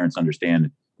 so that the parents understand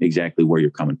exactly where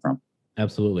you're coming from.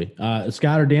 Absolutely.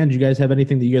 Scott or Dan, do you guys have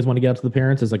anything that you guys want to get out to the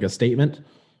parents as like a statement?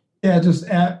 Yeah, just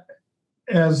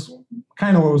as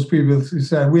kind of what was previously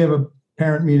said, we have a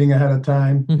parent meeting ahead of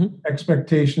time.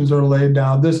 Expectations are laid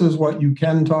down. This is what you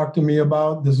can talk to me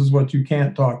about. This is what you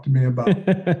can't talk to me about,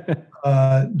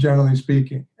 generally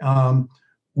speaking.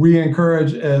 we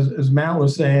encourage, as Matt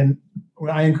was saying,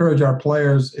 I encourage our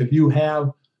players, if you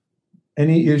have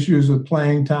any issues with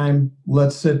playing time,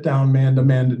 let's sit down man to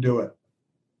man to do it.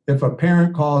 If a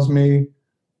parent calls me,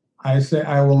 I say,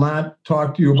 I will not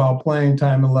talk to you about playing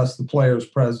time unless the player is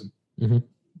present. Mm-hmm.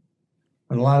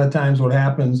 And a lot of times what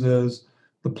happens is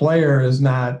the player is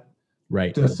not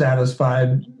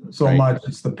dissatisfied so much.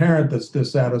 It's the parent that's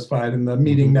dissatisfied, and the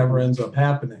meeting never ends up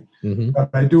happening. Mm-hmm. But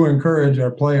I do encourage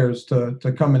our players to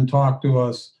come and talk to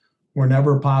us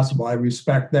whenever possible. I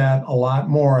respect that a lot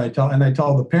more. I tell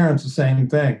the parents the same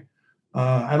thing.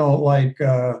 I don't like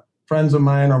friends of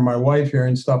mine or my wife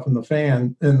hearing stuff in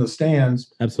the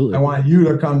stands. Absolutely. I want you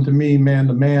to come to me man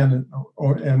to man,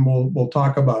 and we'll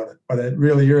talk about it. But it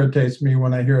really irritates me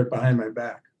when I hear it behind my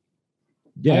back.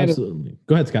 Yeah, absolutely.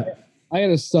 Go ahead, Scott. I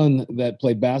had a son that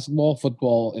played basketball,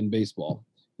 football, and baseball.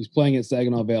 He's playing at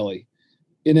Saginaw Valley.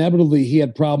 Inevitably, he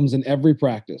had problems in every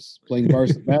practice, playing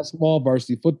varsity basketball,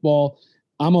 varsity football.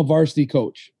 I'm a varsity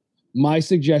coach. My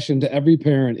suggestion to every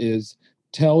parent is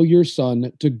tell your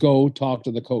son to go talk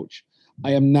to the coach.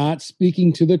 I am not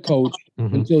speaking to the coach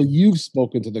until you've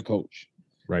spoken to the coach.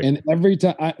 Right. And every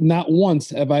time, not once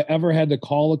have I ever had to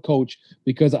call a coach,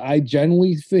 because I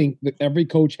genuinely think that every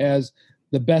coach has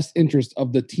the best interest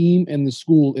of the team and the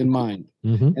school in mind.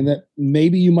 And that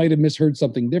maybe you might have misheard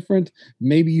something different.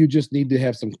 Maybe you just need to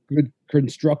have some good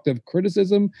constructive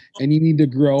criticism, and you need to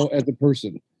grow as a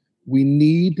person. We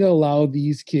need to allow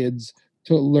these kids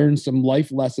to learn some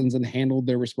life lessons and handle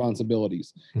their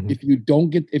responsibilities.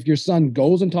 If your son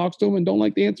goes and talks to him and don't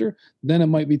like the answer, then it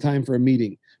might be time for a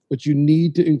meeting. But you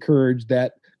need to encourage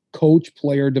that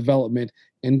coach-player development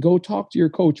and go talk to your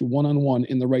coach one-on-one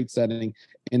in the right setting,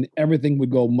 and everything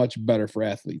would go much better for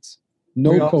athletes.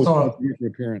 No coach for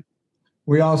a parent.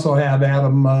 We also have,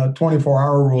 Adam,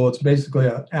 24-hour rule. It's basically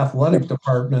an athletic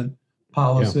department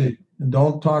policy. And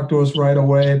don't talk to us right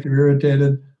away. If you're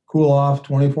irritated, cool off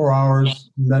 24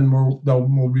 hours, and then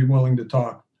we'll be willing to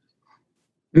talk.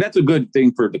 And that's a good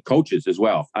thing for the coaches as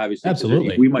well. Obviously,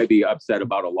 absolutely, we might be upset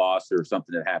about a loss or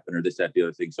something that happened or this, that, the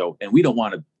other thing. So, and we don't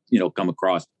want to, come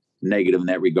across negative in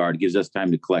that regard. It gives us time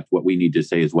to collect what we need to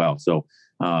say as well. So,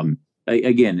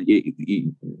 again,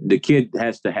 the kid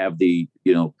has to have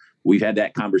we've had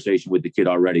that conversation with the kid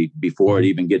already before it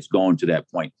even gets going to that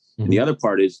point. And the other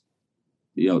part is,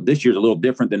 this year's a little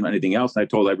different than anything else. And I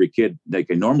told every kid they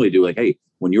can normally do, like, hey,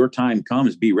 when your time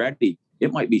comes, be ready.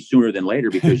 It might be sooner than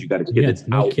later because you got a kid that's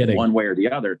out one way or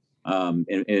the other.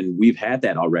 And we've had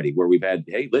that already where we've had,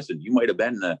 hey, listen, you might have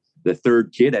been the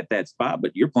third kid at that spot,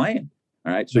 but you're playing.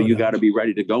 All right. So you got to be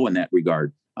ready to go in that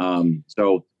regard. As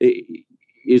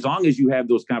long as you have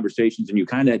those conversations and you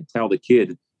kind of tell the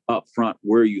kid up front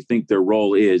where you think their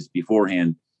role is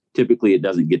beforehand, typically it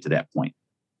doesn't get to that point.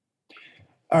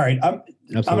 All right. I'm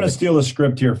going to steal the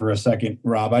script here for a second,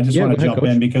 Rob. I just want to jump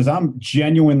in because I'm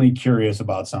genuinely curious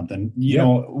about something.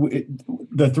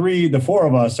 The four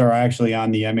of us are actually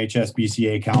on the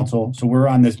MHSBCA Council. So we're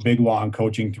on this big, long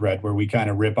coaching thread where we kind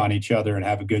of rip on each other and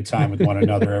have a good time with one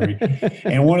another.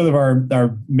 And one of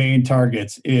our main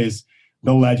targets is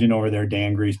the legend over there,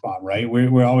 Dan Griesbaum, right?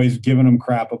 We're always giving him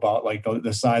crap about like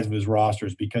the size of his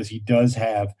rosters because he does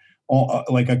have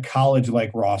like a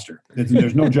college-like roster.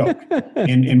 There's no joke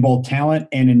in both talent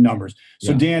and in numbers.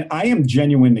 So Dan, I am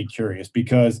genuinely curious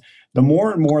because the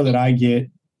more and more that I get,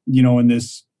 in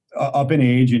this up in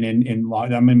age and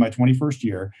I'm in my 21st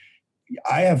year,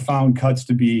 I have found cuts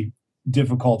to be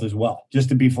difficult as well, just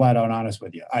to be flat out honest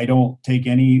with you. I don't take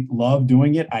any love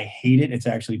doing it. I hate it. It's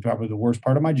actually probably the worst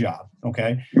part of my job.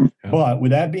 Okay. Yeah. But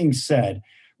with that being said,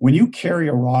 when you carry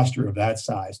a roster of that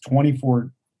size,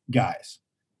 24 guys,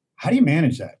 how do you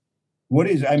manage that?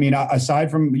 Aside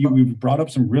from we've brought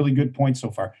up some really good points so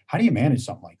far. How do you manage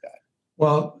something like that?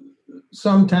 Well,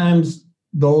 sometimes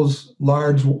those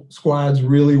large squads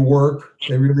really work.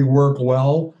 They really work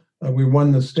well. We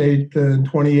won the state in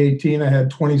 2018. I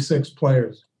had 26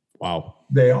 players. Wow.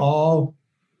 They all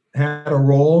had a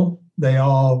role. They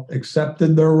all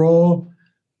accepted their role.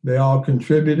 They all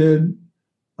contributed.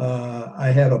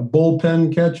 I had a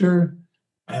bullpen catcher.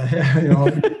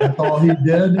 That's all he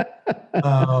did.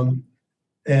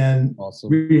 And awesome.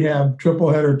 We have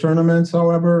triple header tournaments,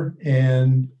 however,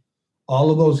 and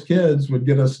all of those kids would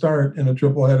get a start in a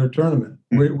triple header tournament.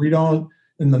 We don't,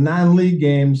 in the non-league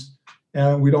games,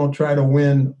 we don't try to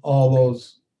win all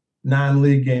those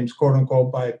non-league games, quote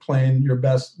unquote, by playing your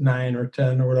best 9 or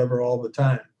 10 or whatever all the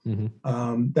time.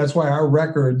 Mm-hmm. That's why our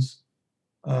records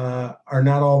are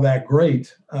not all that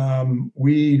great.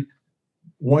 We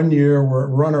one year were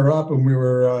runner-up and we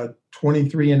were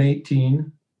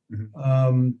 23-18.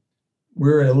 Mm-hmm. we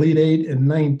were Elite Eight in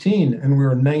 19, and we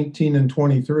were 19 and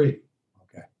 23.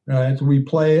 Okay. Right. So we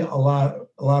play a lot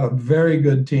of very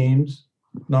good teams,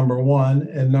 number one.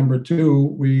 And number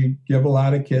two, we give a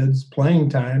lot of kids playing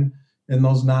time in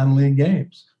those non-league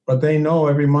games. But they know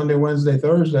every Monday, Wednesday,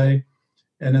 Thursday,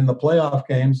 and in the playoff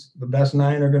games, the best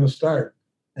 9 are going to start.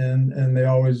 And they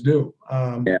always do.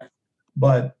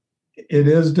 But it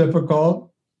is difficult.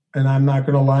 And I'm not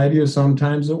going to lie to you.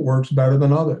 Sometimes it works better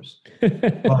than others.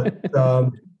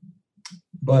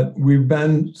 But we've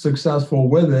been successful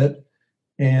with it.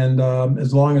 And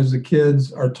as long as the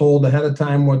kids are told ahead of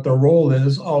time what their role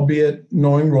is, albeit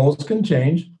knowing roles can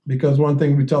change, because one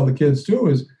thing we tell the kids too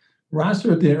is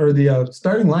roster the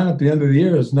starting lineup at the end of the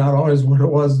year is not always what it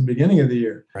was at the beginning of the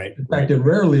year. Right. In fact, it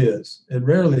rarely is. It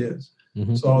rarely is.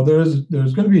 Mm-hmm. So there's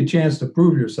going to be a chance to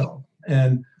prove yourself.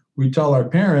 And we tell our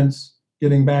parents,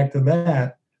 getting back to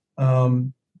that,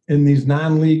 in these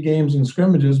non-league games and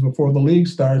scrimmages before the league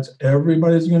starts,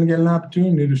 everybody's going to get an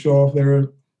opportunity to show if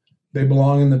they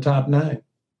belong in the top 9.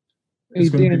 It's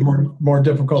going to be more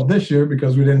difficult this year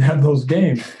because we didn't have those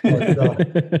games. But,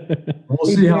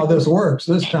 we'll see how this works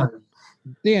this time.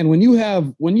 Dan, when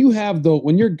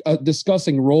you're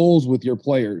discussing roles with your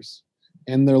players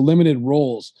and their limited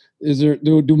roles,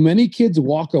 do many kids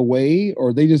walk away,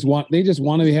 or they just want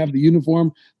to have the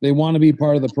uniform? They want to be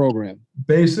part of the program.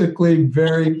 Basically,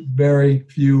 very, very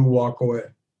few walk away.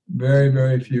 Very,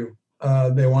 very few.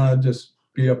 They want to just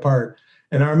be a part.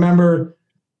 And I remember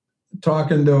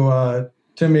talking to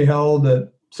Timmy Held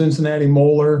at Cincinnati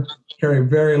Moeller, carry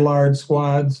very large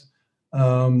squads,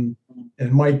 and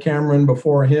Mike Cameron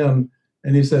before him.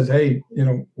 And he says, hey,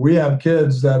 we have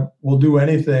kids that will do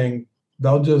anything.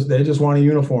 They just want a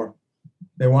uniform.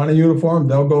 They want a uniform.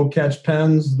 They'll go catch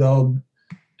pens. They'll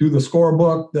do the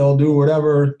scorebook. They'll do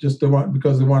whatever because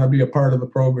they want to be a part of the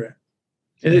program.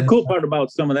 And the cool part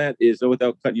about some of that is,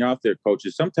 without cutting you off there,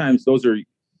 coaches, sometimes those are,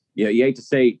 you hate to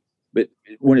say, but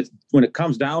when it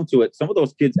comes down to it, some of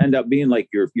those kids end up being like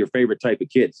your favorite type of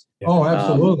kids. Oh,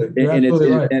 absolutely.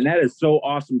 And that is so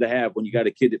awesome to have when you got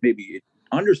a kid that maybe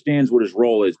understands what his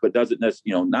role is, but doesn't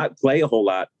necessarily, not play a whole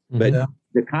lot. But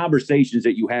the conversations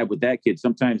that you have with that kid,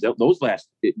 sometimes those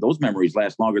memories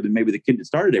last longer than maybe the kid that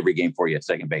started every game for you at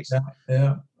second base.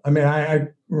 Yeah. I mean, I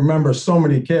remember so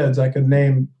many kids. I could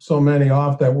name so many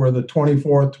off that were the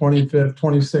 24th, 25th,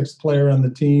 26th player on the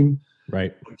team.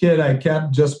 Right. A kid I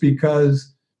kept just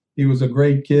because he was a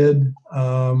great kid.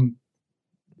 Those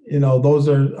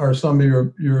are some of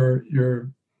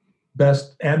your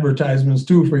best advertisements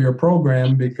too for your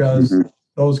program, because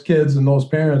those kids and those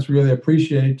parents really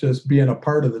appreciate just being a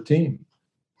part of the team.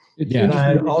 And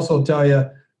I also tell you,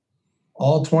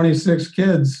 all 26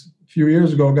 kids a few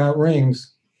years ago got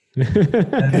rings. And,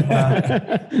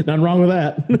 nothing wrong with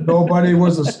that. Nobody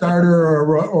was a starter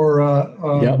or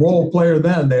a role player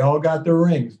then. They all got their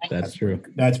rings. That's true.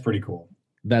 That's pretty cool.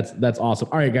 That's awesome.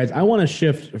 All right, guys, I want to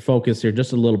shift focus here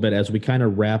just a little bit as we kind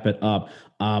of wrap it up.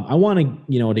 I want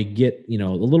to get, a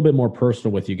little bit more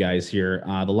personal with you guys here.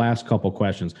 The last couple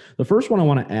questions. The first one I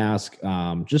want to ask,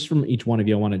 just from each one of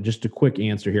you, I want to just a quick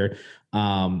answer here.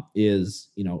 Is,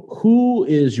 who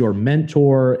is your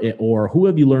mentor, or who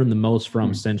have you learned the most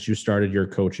from since you started your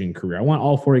coaching career? I want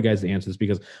all 4 of you guys to answer this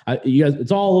because you guys,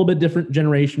 it's all a little bit different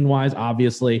generation wise,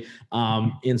 obviously.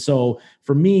 And so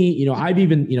for me, I've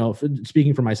even,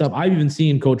 speaking for myself, I've even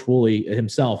seen Coach Woolley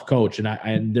himself coach,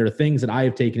 and there are things that I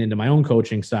have taken into my own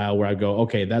coaching style where I go,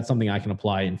 okay, that's something I can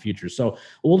apply in future. So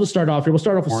we'll just start off here. We'll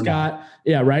start off with Scott.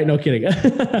 Yeah, right. No kidding.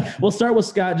 We'll start with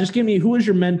Scott. Just give me, who is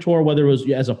your mentor, whether it was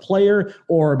as a player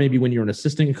or maybe when you're an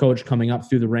assistant coach coming up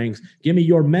through the ranks. Give me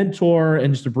your mentor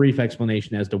and just a brief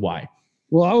explanation as to why.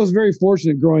 Well, I was very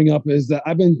fortunate growing up is that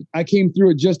I came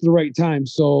through at just the right time.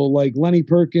 So like Lenny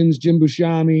Perkins, Jim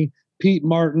Buscemi, Pete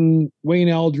Martin, Wayne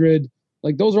Eldred,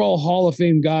 like those are all Hall of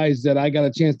Fame guys that I got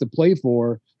a chance to play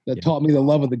for that taught me the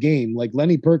love of the game. Like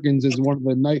Lenny Perkins is one of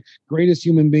the greatest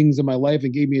human beings in my life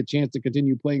and gave me a chance to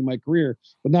continue playing my career.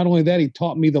 But not only that, he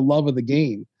taught me the love of the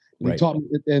game. And he taught me,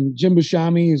 and Jim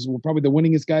Buscemi is probably the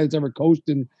winningest guy that's ever coached,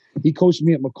 and he coached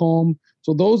me at Macomb.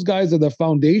 So those guys are the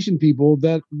foundation people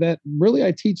that really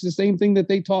I teach the same thing that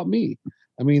they taught me.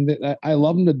 I mean, I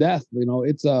love them to death.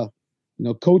 It's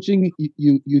coaching.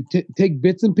 You take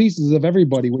bits and pieces of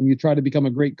everybody when you try to become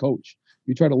a great coach.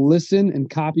 You try to listen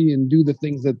and copy and do the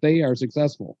things that they are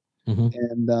successful.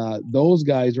 And those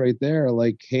guys right there,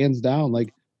 like hands down,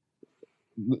 like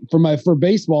for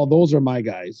baseball, those are my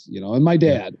guys, and my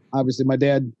dad, obviously my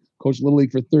dad coached Little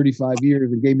League for 35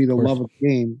 years and gave me the love of the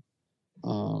game.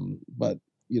 But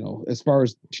as far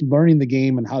as learning the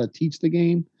game and how to teach the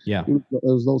game, Yeah. it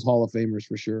was those Hall of Famers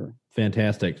for sure.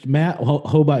 Fantastic. Matt,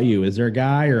 how about you? Is there a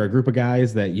guy or a group of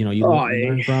guys that, you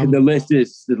learn from? The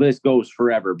list goes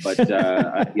forever, but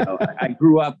I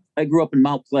grew up in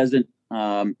Mount Pleasant.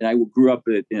 And I grew up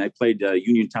and I played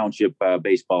Union Township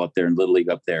baseball up there in Little League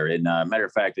up there. And matter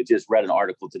of fact, I just read an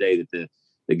article today that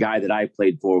the guy that I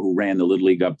played for, who ran the Little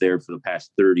League up there for the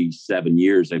past 37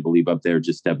 years, I believe, up there,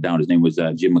 just stepped down. His name was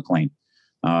Jim McLean.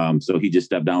 So he just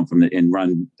stepped down and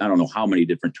run, I don't know how many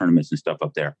different tournaments and stuff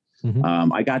up there.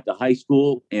 Mm-hmm. I got to high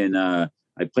school and I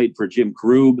played for Jim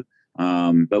Karub.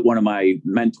 But one of my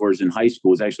mentors in high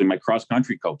school was actually my cross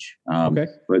country coach, a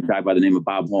guy by the name of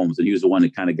Bob Holmes. And he was the one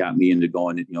that kind of got me into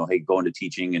going, go into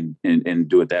teaching and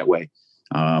do it that way.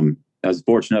 I was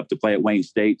fortunate enough to play at Wayne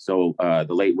State. So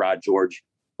the late Rod George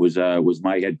was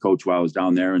my head coach while I was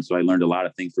down there. And so I learned a lot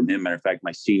of things from him. Matter of fact,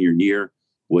 my senior year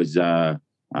was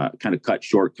kind of cut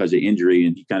short because of injury.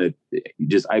 And he kind of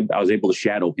I was able to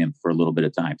shadow him for a little bit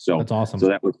of time. So that's awesome. So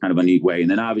that was kind of a neat way.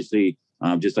 And then obviously,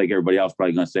 just like everybody else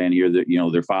probably going to say in here, that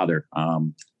their father.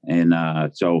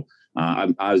 So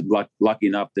I was lucky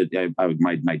enough that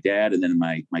my dad and then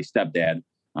my stepdad.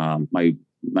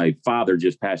 My father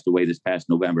just passed away this past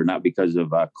November, not because of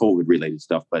COVID related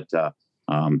stuff, but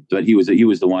he was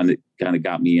the one that kind of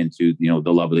got me into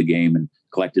the love of the game and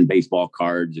collecting baseball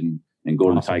cards and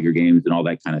going to Tiger games and all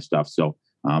that kind of stuff. So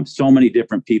so many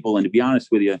different people, and to be honest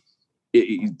with you,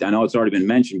 I know it's already been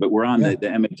mentioned, but we're on the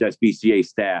MHSBCA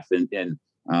staff, and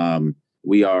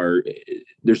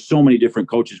there's so many different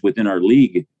coaches within our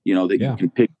league, that you can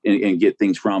pick and get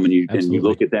things from, and you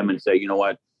look at them and say, you know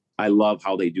what, I love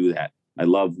how they do that. I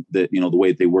love that, the way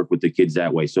that they work with the kids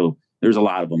that way. So there's a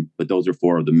lot of them, but those are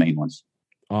four of the main ones.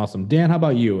 Awesome. Dan, how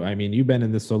about you? I mean, you've been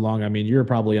in this so long. I mean, you're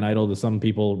probably an idol to some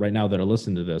people right now that are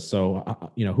listening to this. So,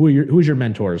 who's your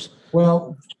mentors?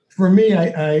 Well, for me,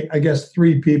 I guess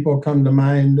three people come to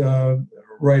mind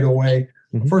right away.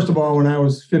 Mm-hmm. First of all, when I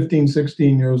was 15,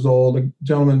 16 years old, a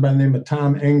gentleman by the name of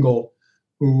Tom Engel,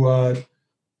 who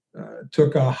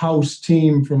took a house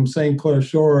team from St. Clair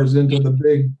Shores into the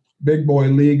big boy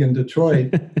league in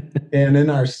Detroit. And in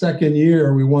our second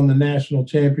year, we won the national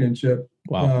championship.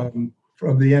 Wow.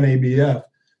 Of the NABF.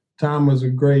 Tom was a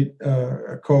great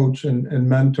coach and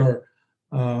mentor.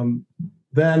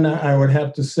 Then I would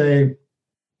have to say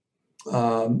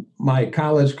my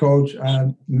college coach,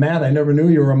 Matt, I never knew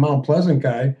you were a Mount Pleasant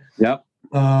guy. Yep.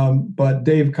 But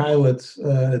Dave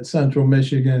Keilitz at Central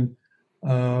Michigan,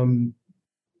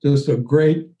 just a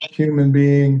great human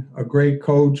being, a great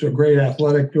coach, a great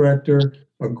athletic director,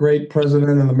 a great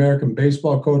president of the American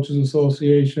Baseball Coaches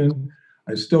Association.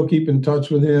 I still keep in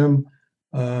touch with him.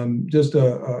 Just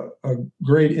a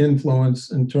great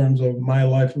influence in terms of my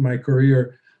life and my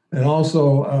career. And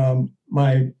also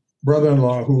my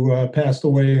brother-in-law who passed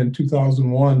away in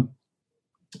 2001,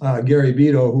 Gary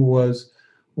Vito, who was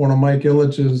one of Mike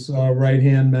Ilitch's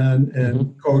right-hand men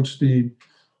and coached the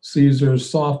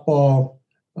Caesars softball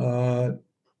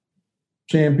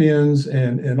champions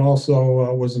and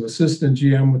also was an assistant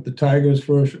GM with the Tigers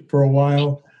for a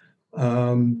while.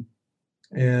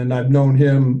 And I've known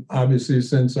him, obviously,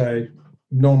 since I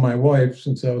know my wife,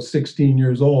 since I was 16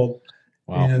 years old.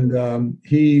 Wow. And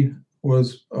he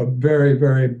was a very,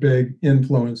 very big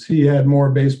influence. He had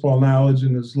more baseball knowledge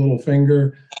in his little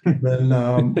finger than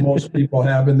most people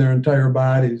have in their entire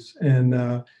bodies.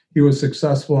 And he was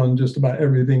successful in just about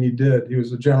everything he did. He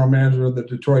was the general manager of the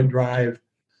Detroit Drive,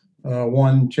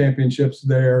 won championships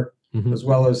there, as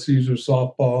well as Caesars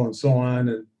softball and so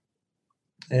on.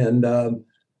 And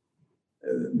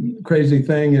crazy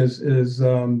thing is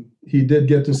he did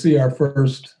get to see our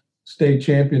first state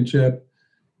championship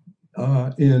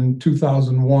in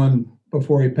 2001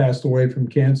 before he passed away from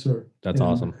cancer. That's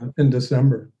awesome. In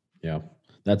December. Yeah,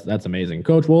 that's amazing.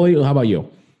 Coach Woolley, how about you?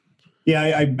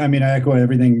 Yeah, I mean, I echo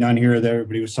everything down here that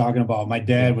everybody was talking about. My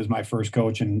dad was my first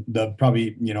coach and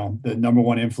probably the number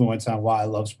one influence on why I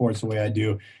love sports the way I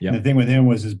do. Yep. And the thing with him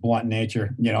was his blunt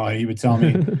nature. He would tell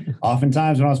me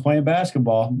oftentimes when I was playing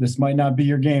basketball, this might not be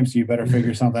your game, so you better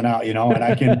figure something out, and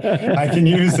I can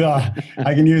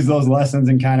use those lessons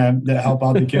and kind of help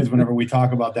out the kids whenever we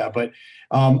talk about that. But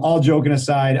all joking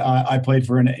aside, I played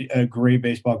for a great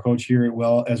baseball coach here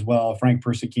as well, Frank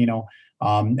Persicino.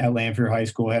 At Lanphier High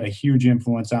School, had a huge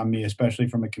influence on me, especially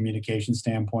from a communication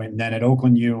standpoint. And then at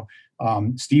Oakland U,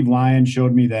 Steve Lyon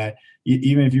showed me that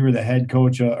even if you were the head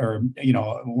coach or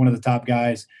one of the top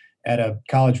guys at a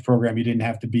college program, you didn't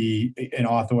have to be an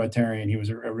authoritarian. He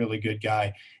was a really good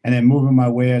guy. And then moving my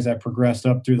way as I progressed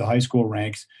up through the high school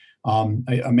ranks,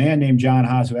 A man named John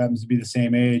Haas, who happens to be the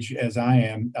same age as I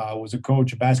am, was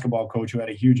a basketball coach who had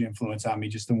a huge influence on me,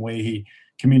 just the way he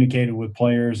communicated with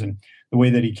players and the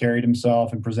way that he carried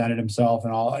himself and presented himself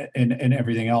and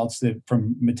everything else, that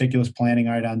from meticulous planning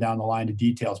right on down the line to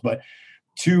details. But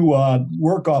to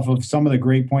work off of some of the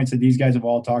great points that these guys have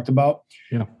all talked about,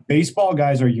 baseball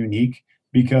guys are unique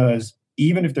because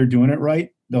even if they're doing it right,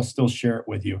 they'll still share it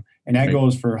with you. And that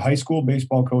goes for high school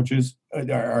baseball coaches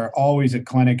are always at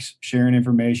clinics, sharing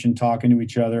information, talking to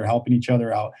each other, helping each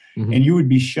other out. And you would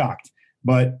be shocked.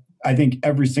 But I think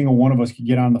every single one of us could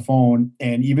get on the phone.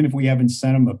 And even if we haven't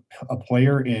sent them a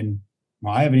player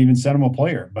I haven't even sent them a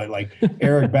player, but like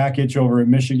Eric Bakich over at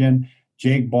Michigan,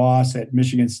 Jake Boss at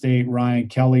Michigan State, Ryan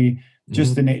Kelly,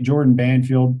 Jordan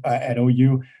Banfield at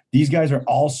OU. These guys are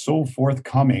all so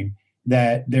forthcoming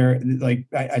that they're like,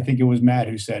 I think it was Matt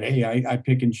who said, hey, I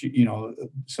pick and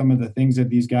some of the things that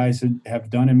these guys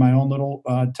have done in my own little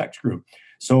text group.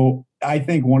 So I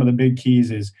think one of the big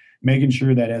keys is making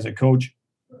sure that as a coach,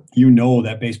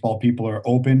 that baseball people are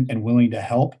open and willing to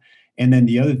help. And then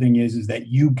the other thing is that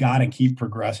you got to keep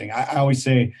progressing. I always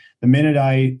say the minute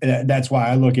that's why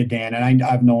I look at Dan, and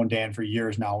I've known Dan for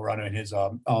years now, running his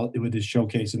with his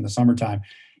showcase in the summertime.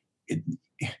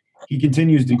 He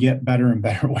continues to get better and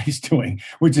better what he's doing,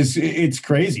 it's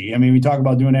crazy. I mean, we talk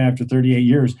about doing it after 38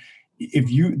 years.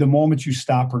 The moment you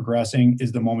stop progressing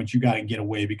is the moment you got to get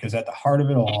away, because at the heart of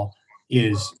it all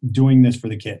is doing this for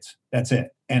the kids. That's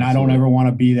it. And I don't ever want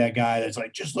to be that guy that's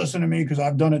like, just listen to me because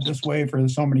I've done it this way for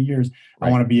so many years. Right.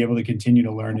 I want to be able to continue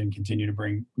to learn and continue to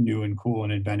bring new and cool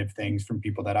and inventive things from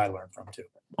people that I learned from too.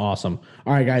 Awesome.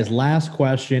 All right, guys, last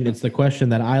question. It's the question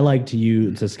that I like to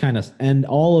use to kind of end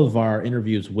all of our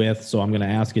interviews with. So I'm going to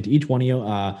ask it to each one of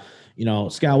you.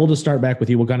 Scott, we'll just start back with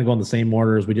you. We'll kind of go in the same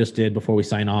order as we just did before we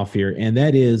sign off here. And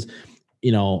that is,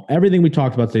 everything we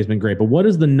talked about today has been great, but what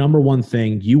is the number one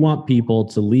thing you want people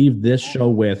to leave this show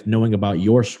with, knowing about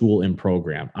your school and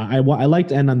program? I like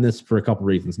to end on this for a couple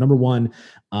reasons. Number one,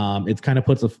 it kind of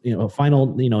puts a final,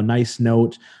 nice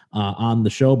note on the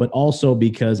show, but also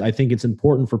because I think it's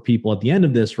important for people at the end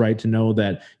of this, right, to know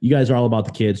that you guys are all about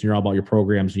the kids and you're all about your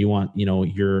programs. And you want,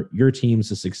 your teams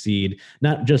to succeed,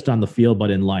 not just on the field, but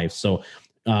in life. So,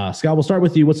 Scott, we'll start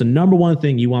with you. What's the number one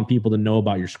thing you want people to know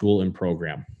about your school and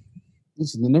program?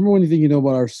 Listen, the number one thing you know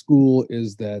about our school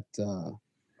is that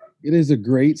it is a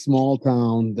great small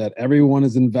town that everyone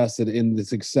is invested in the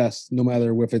success, no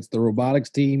matter if it's the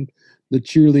robotics team, the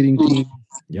cheerleading team,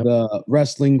 the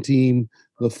wrestling team,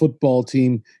 the football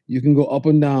team. You can go up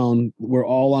and down. We're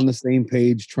all on the same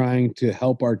page trying to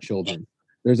help our children.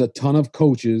 There's a ton of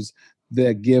coaches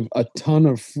that give a ton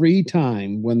of free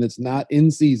time when it's not in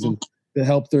season to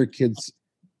help their kids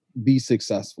be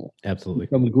successful. Absolutely.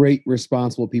 Become great,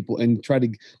 responsible people and try to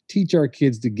teach our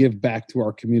kids to give back to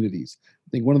our communities. I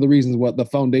think one of the reasons what the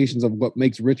foundations of what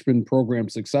makes Richmond program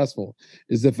successful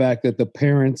is the fact that the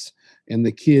parents and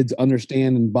the kids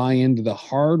understand and buy into the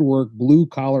hard work, blue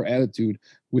collar attitude,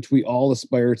 which we all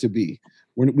aspire to be.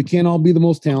 We can't all be the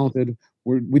most talented.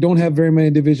 We don't have very many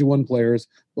Division I players,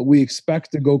 but we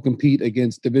expect to go compete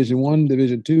against Division I,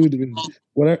 Division II,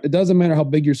 whatever. It doesn't matter how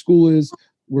big your school is.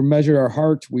 We're measured our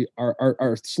heart.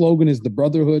 Our slogan is the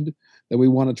brotherhood, that we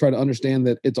want to try to understand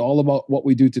that it's all about what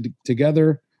we do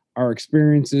together, our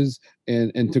experiences,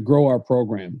 and to grow our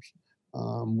programs.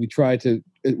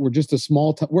 We're just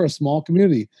a we're a small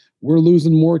community. We're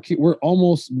losing more. We're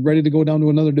almost ready to go down to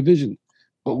another division,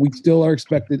 but we still are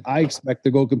expected. I expect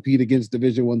to go compete against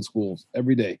Division I schools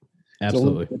every day.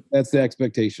 Absolutely. So that's the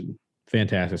expectation.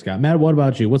 Fantastic, Scott. Matt, what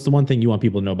about you? What's the one thing you want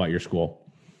people to know about your school?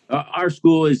 Our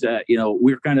school is,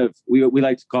 we're kind of, we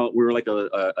like to call it, we're like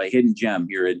a hidden gem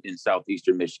here in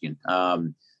southeastern Michigan.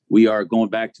 We are going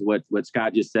back to what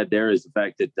Scott just said there, is the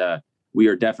fact that we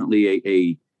are definitely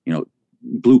a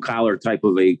blue collar type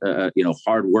of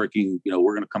hardworking,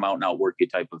 we're going to come out and outwork you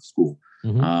type of school.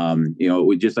 Mm-hmm.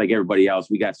 We just like everybody else,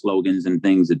 we got slogans and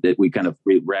things that we kind of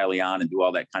rally on and do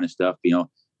all that kind of stuff. One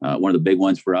of the big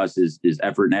ones for us is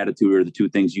effort and attitude are the two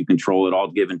things you control at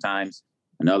all given times.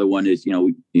 Another one is,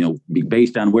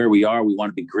 based on where we are, we want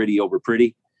to be gritty over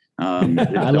pretty. I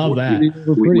love that.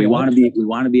 We want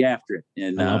to be after it.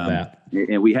 And I love that.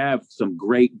 And we have some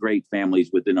great families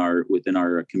within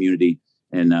our community.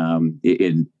 And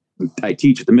I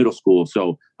teach at the middle school,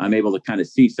 so I'm able to kind of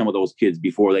see some of those kids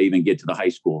before they even get to the high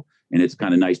school. And it's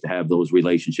kind of nice to have those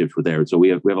relationships with there. So we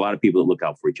have a lot of people that look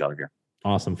out for each other here.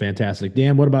 Awesome. Fantastic.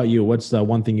 Dan, what about you? What's the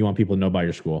one thing you want people to know about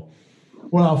your school?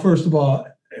 Well, first of all,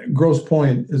 Grosse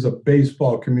Pointe is a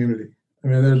baseball community. I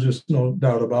mean, there's just no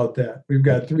doubt about that. We've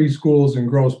got 3 schools in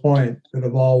Grosse Pointe that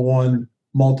have all won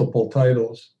multiple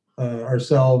titles.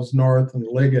 ourselves, North and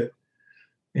Liggett.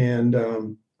 And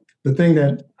the thing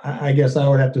that I guess I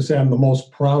would have to say I'm the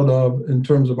most proud of in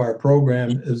terms of our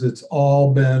program is it's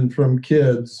all been from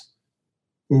kids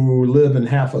who live in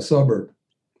half a suburb.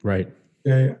 Right.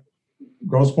 Okay.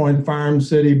 Grosse Pointe Farm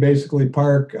City, basically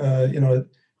Park,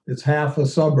 it's half a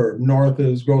suburb. North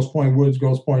is Grosse Pointe Woods,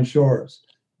 Grosse Pointe Shores.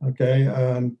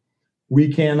 Okay.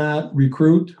 We cannot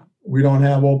recruit. We don't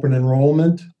have open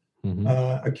enrollment. Mm-hmm.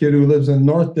 A kid who lives in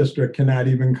North District cannot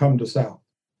even come to South.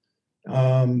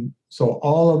 So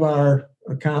all of our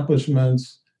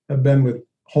accomplishments have been with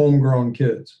homegrown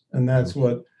kids. And that's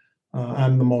what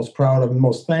I'm the most proud of and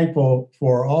most thankful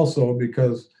for also,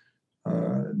 because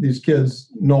these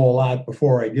kids know a lot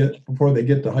before they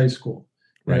get to high school.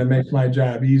 Right. And it makes my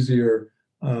job easier.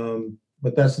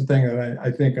 But that's the thing that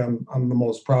I think I'm the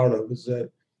most proud of, is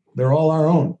that they're all our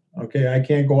own. Okay. I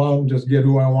can't go out and just get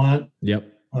who I want. Yep.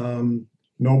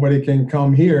 Nobody can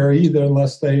come here either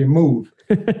unless they move.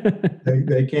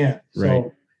 they can't.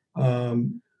 Right. So,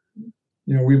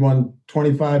 we won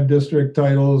 25 district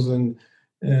titles and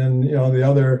the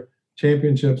other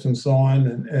championships and so on.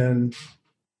 And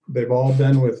they've all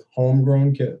been with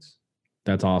homegrown kids.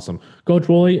 That's awesome. Coach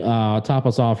Woolley, top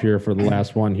us off here for the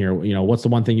last one here. What's the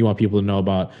one thing you want people to know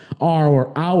about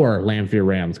our Lanphier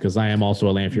Rams? Because I am also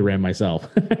a Lanphier Ram myself.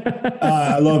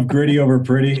 I love gritty over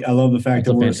pretty. I love the fact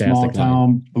that we're a small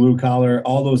town, blue collar.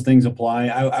 All those things apply.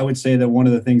 I would say that one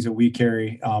of the things that we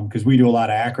carry, because we do a lot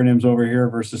of acronyms over here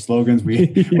versus slogans, we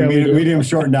do them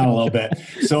shortened down a little bit.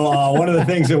 So one of the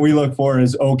things that we look for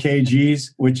is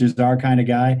OKGs, which is our kind of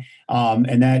guy.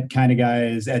 And that kind of guy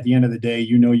is, at the end of the day,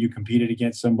 you competed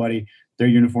against somebody, their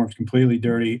uniform's completely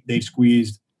dirty. They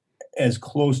squeezed as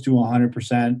close to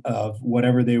 100% of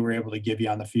whatever they were able to give you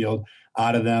on the field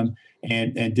out of them,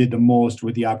 and did the most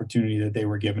with the opportunity that they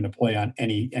were given to play on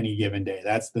any given day.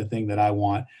 That's the thing that I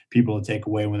want people to take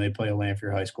away when they play a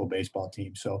Lanphier High School baseball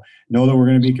team. So know that we're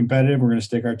going to be competitive. We're going to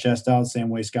stick our chest out, same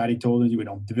way Scotty told us. We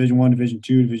don't Division I, Division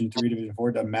II, Division III, Division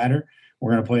IV, doesn't matter.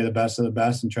 We're going to play the best of the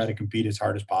best and try to compete as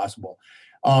hard as possible.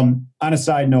 On a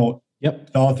side note,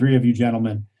 yep, to all three of you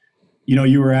gentlemen,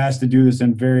 you were asked to do this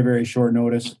in very, very short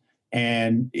notice,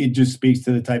 and it just speaks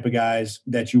to the type of guys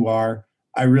that you are.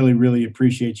 I really, really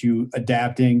appreciate you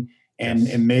adapting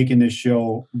and making this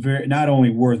show very, not only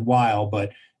worthwhile,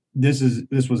 but this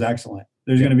was excellent.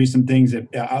 There's going to be some things that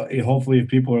hopefully, if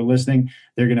people are listening,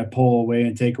 they're going to pull away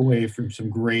and take away from some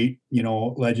great,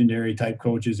 legendary type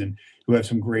coaches and who have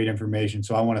some great information.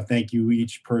 So I want to thank you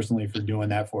each personally for doing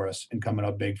that for us and coming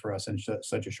up big for us in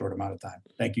such a short amount of time.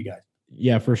 Thank you, guys.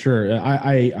 Yeah, for sure.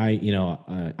 I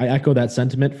echo that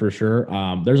sentiment for sure.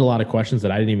 There's a lot of questions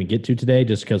that I didn't even get to today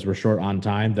just because we're short on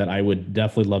time, that I would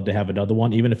definitely love to have another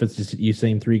one, even if it's just you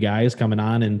same three guys coming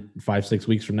on in 5-6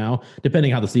 weeks from now,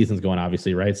 depending how the season's going,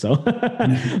 obviously. Right. So,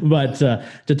 but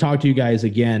to talk to you guys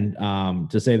again,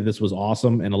 to say that this was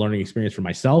awesome and a learning experience for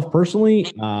myself personally,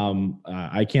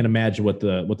 I can't imagine what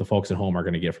the folks at home are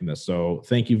going to get from this. So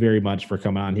thank you very much for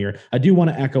coming on here. I do want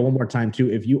to echo one more time too.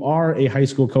 If you are a high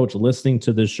school coach listening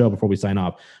to this show before we sign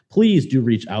off, please do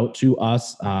reach out to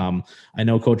us. I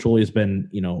know Coach Woolley has been,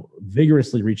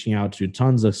 vigorously reaching out to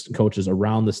tons of coaches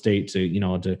around the state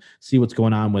to see what's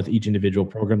going on with each individual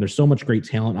program. There's so much great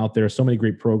talent out there, so many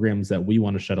great programs that we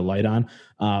want to shed a light on.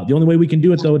 The only way we can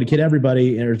do it, though, to get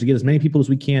everybody or to get as many people as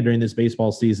we can during this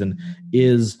baseball season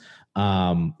is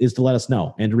to let us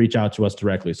know and to reach out to us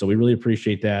directly. So we really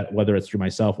appreciate that, whether it's through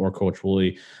myself or Coach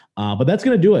Woolley. But that's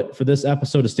going to do it for this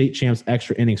episode of State Champs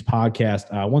Extra Innings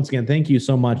Podcast. Once again, thank you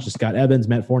so much to Scott Evans,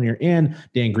 Matt Fournier, and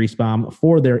Dan Griesbaum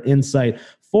for their insight.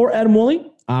 For Adam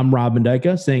Woolley, I'm Rob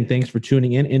Mendyka saying thanks for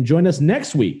tuning in, and join us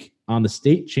next week on the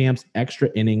State Champs Extra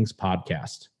Innings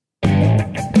Podcast.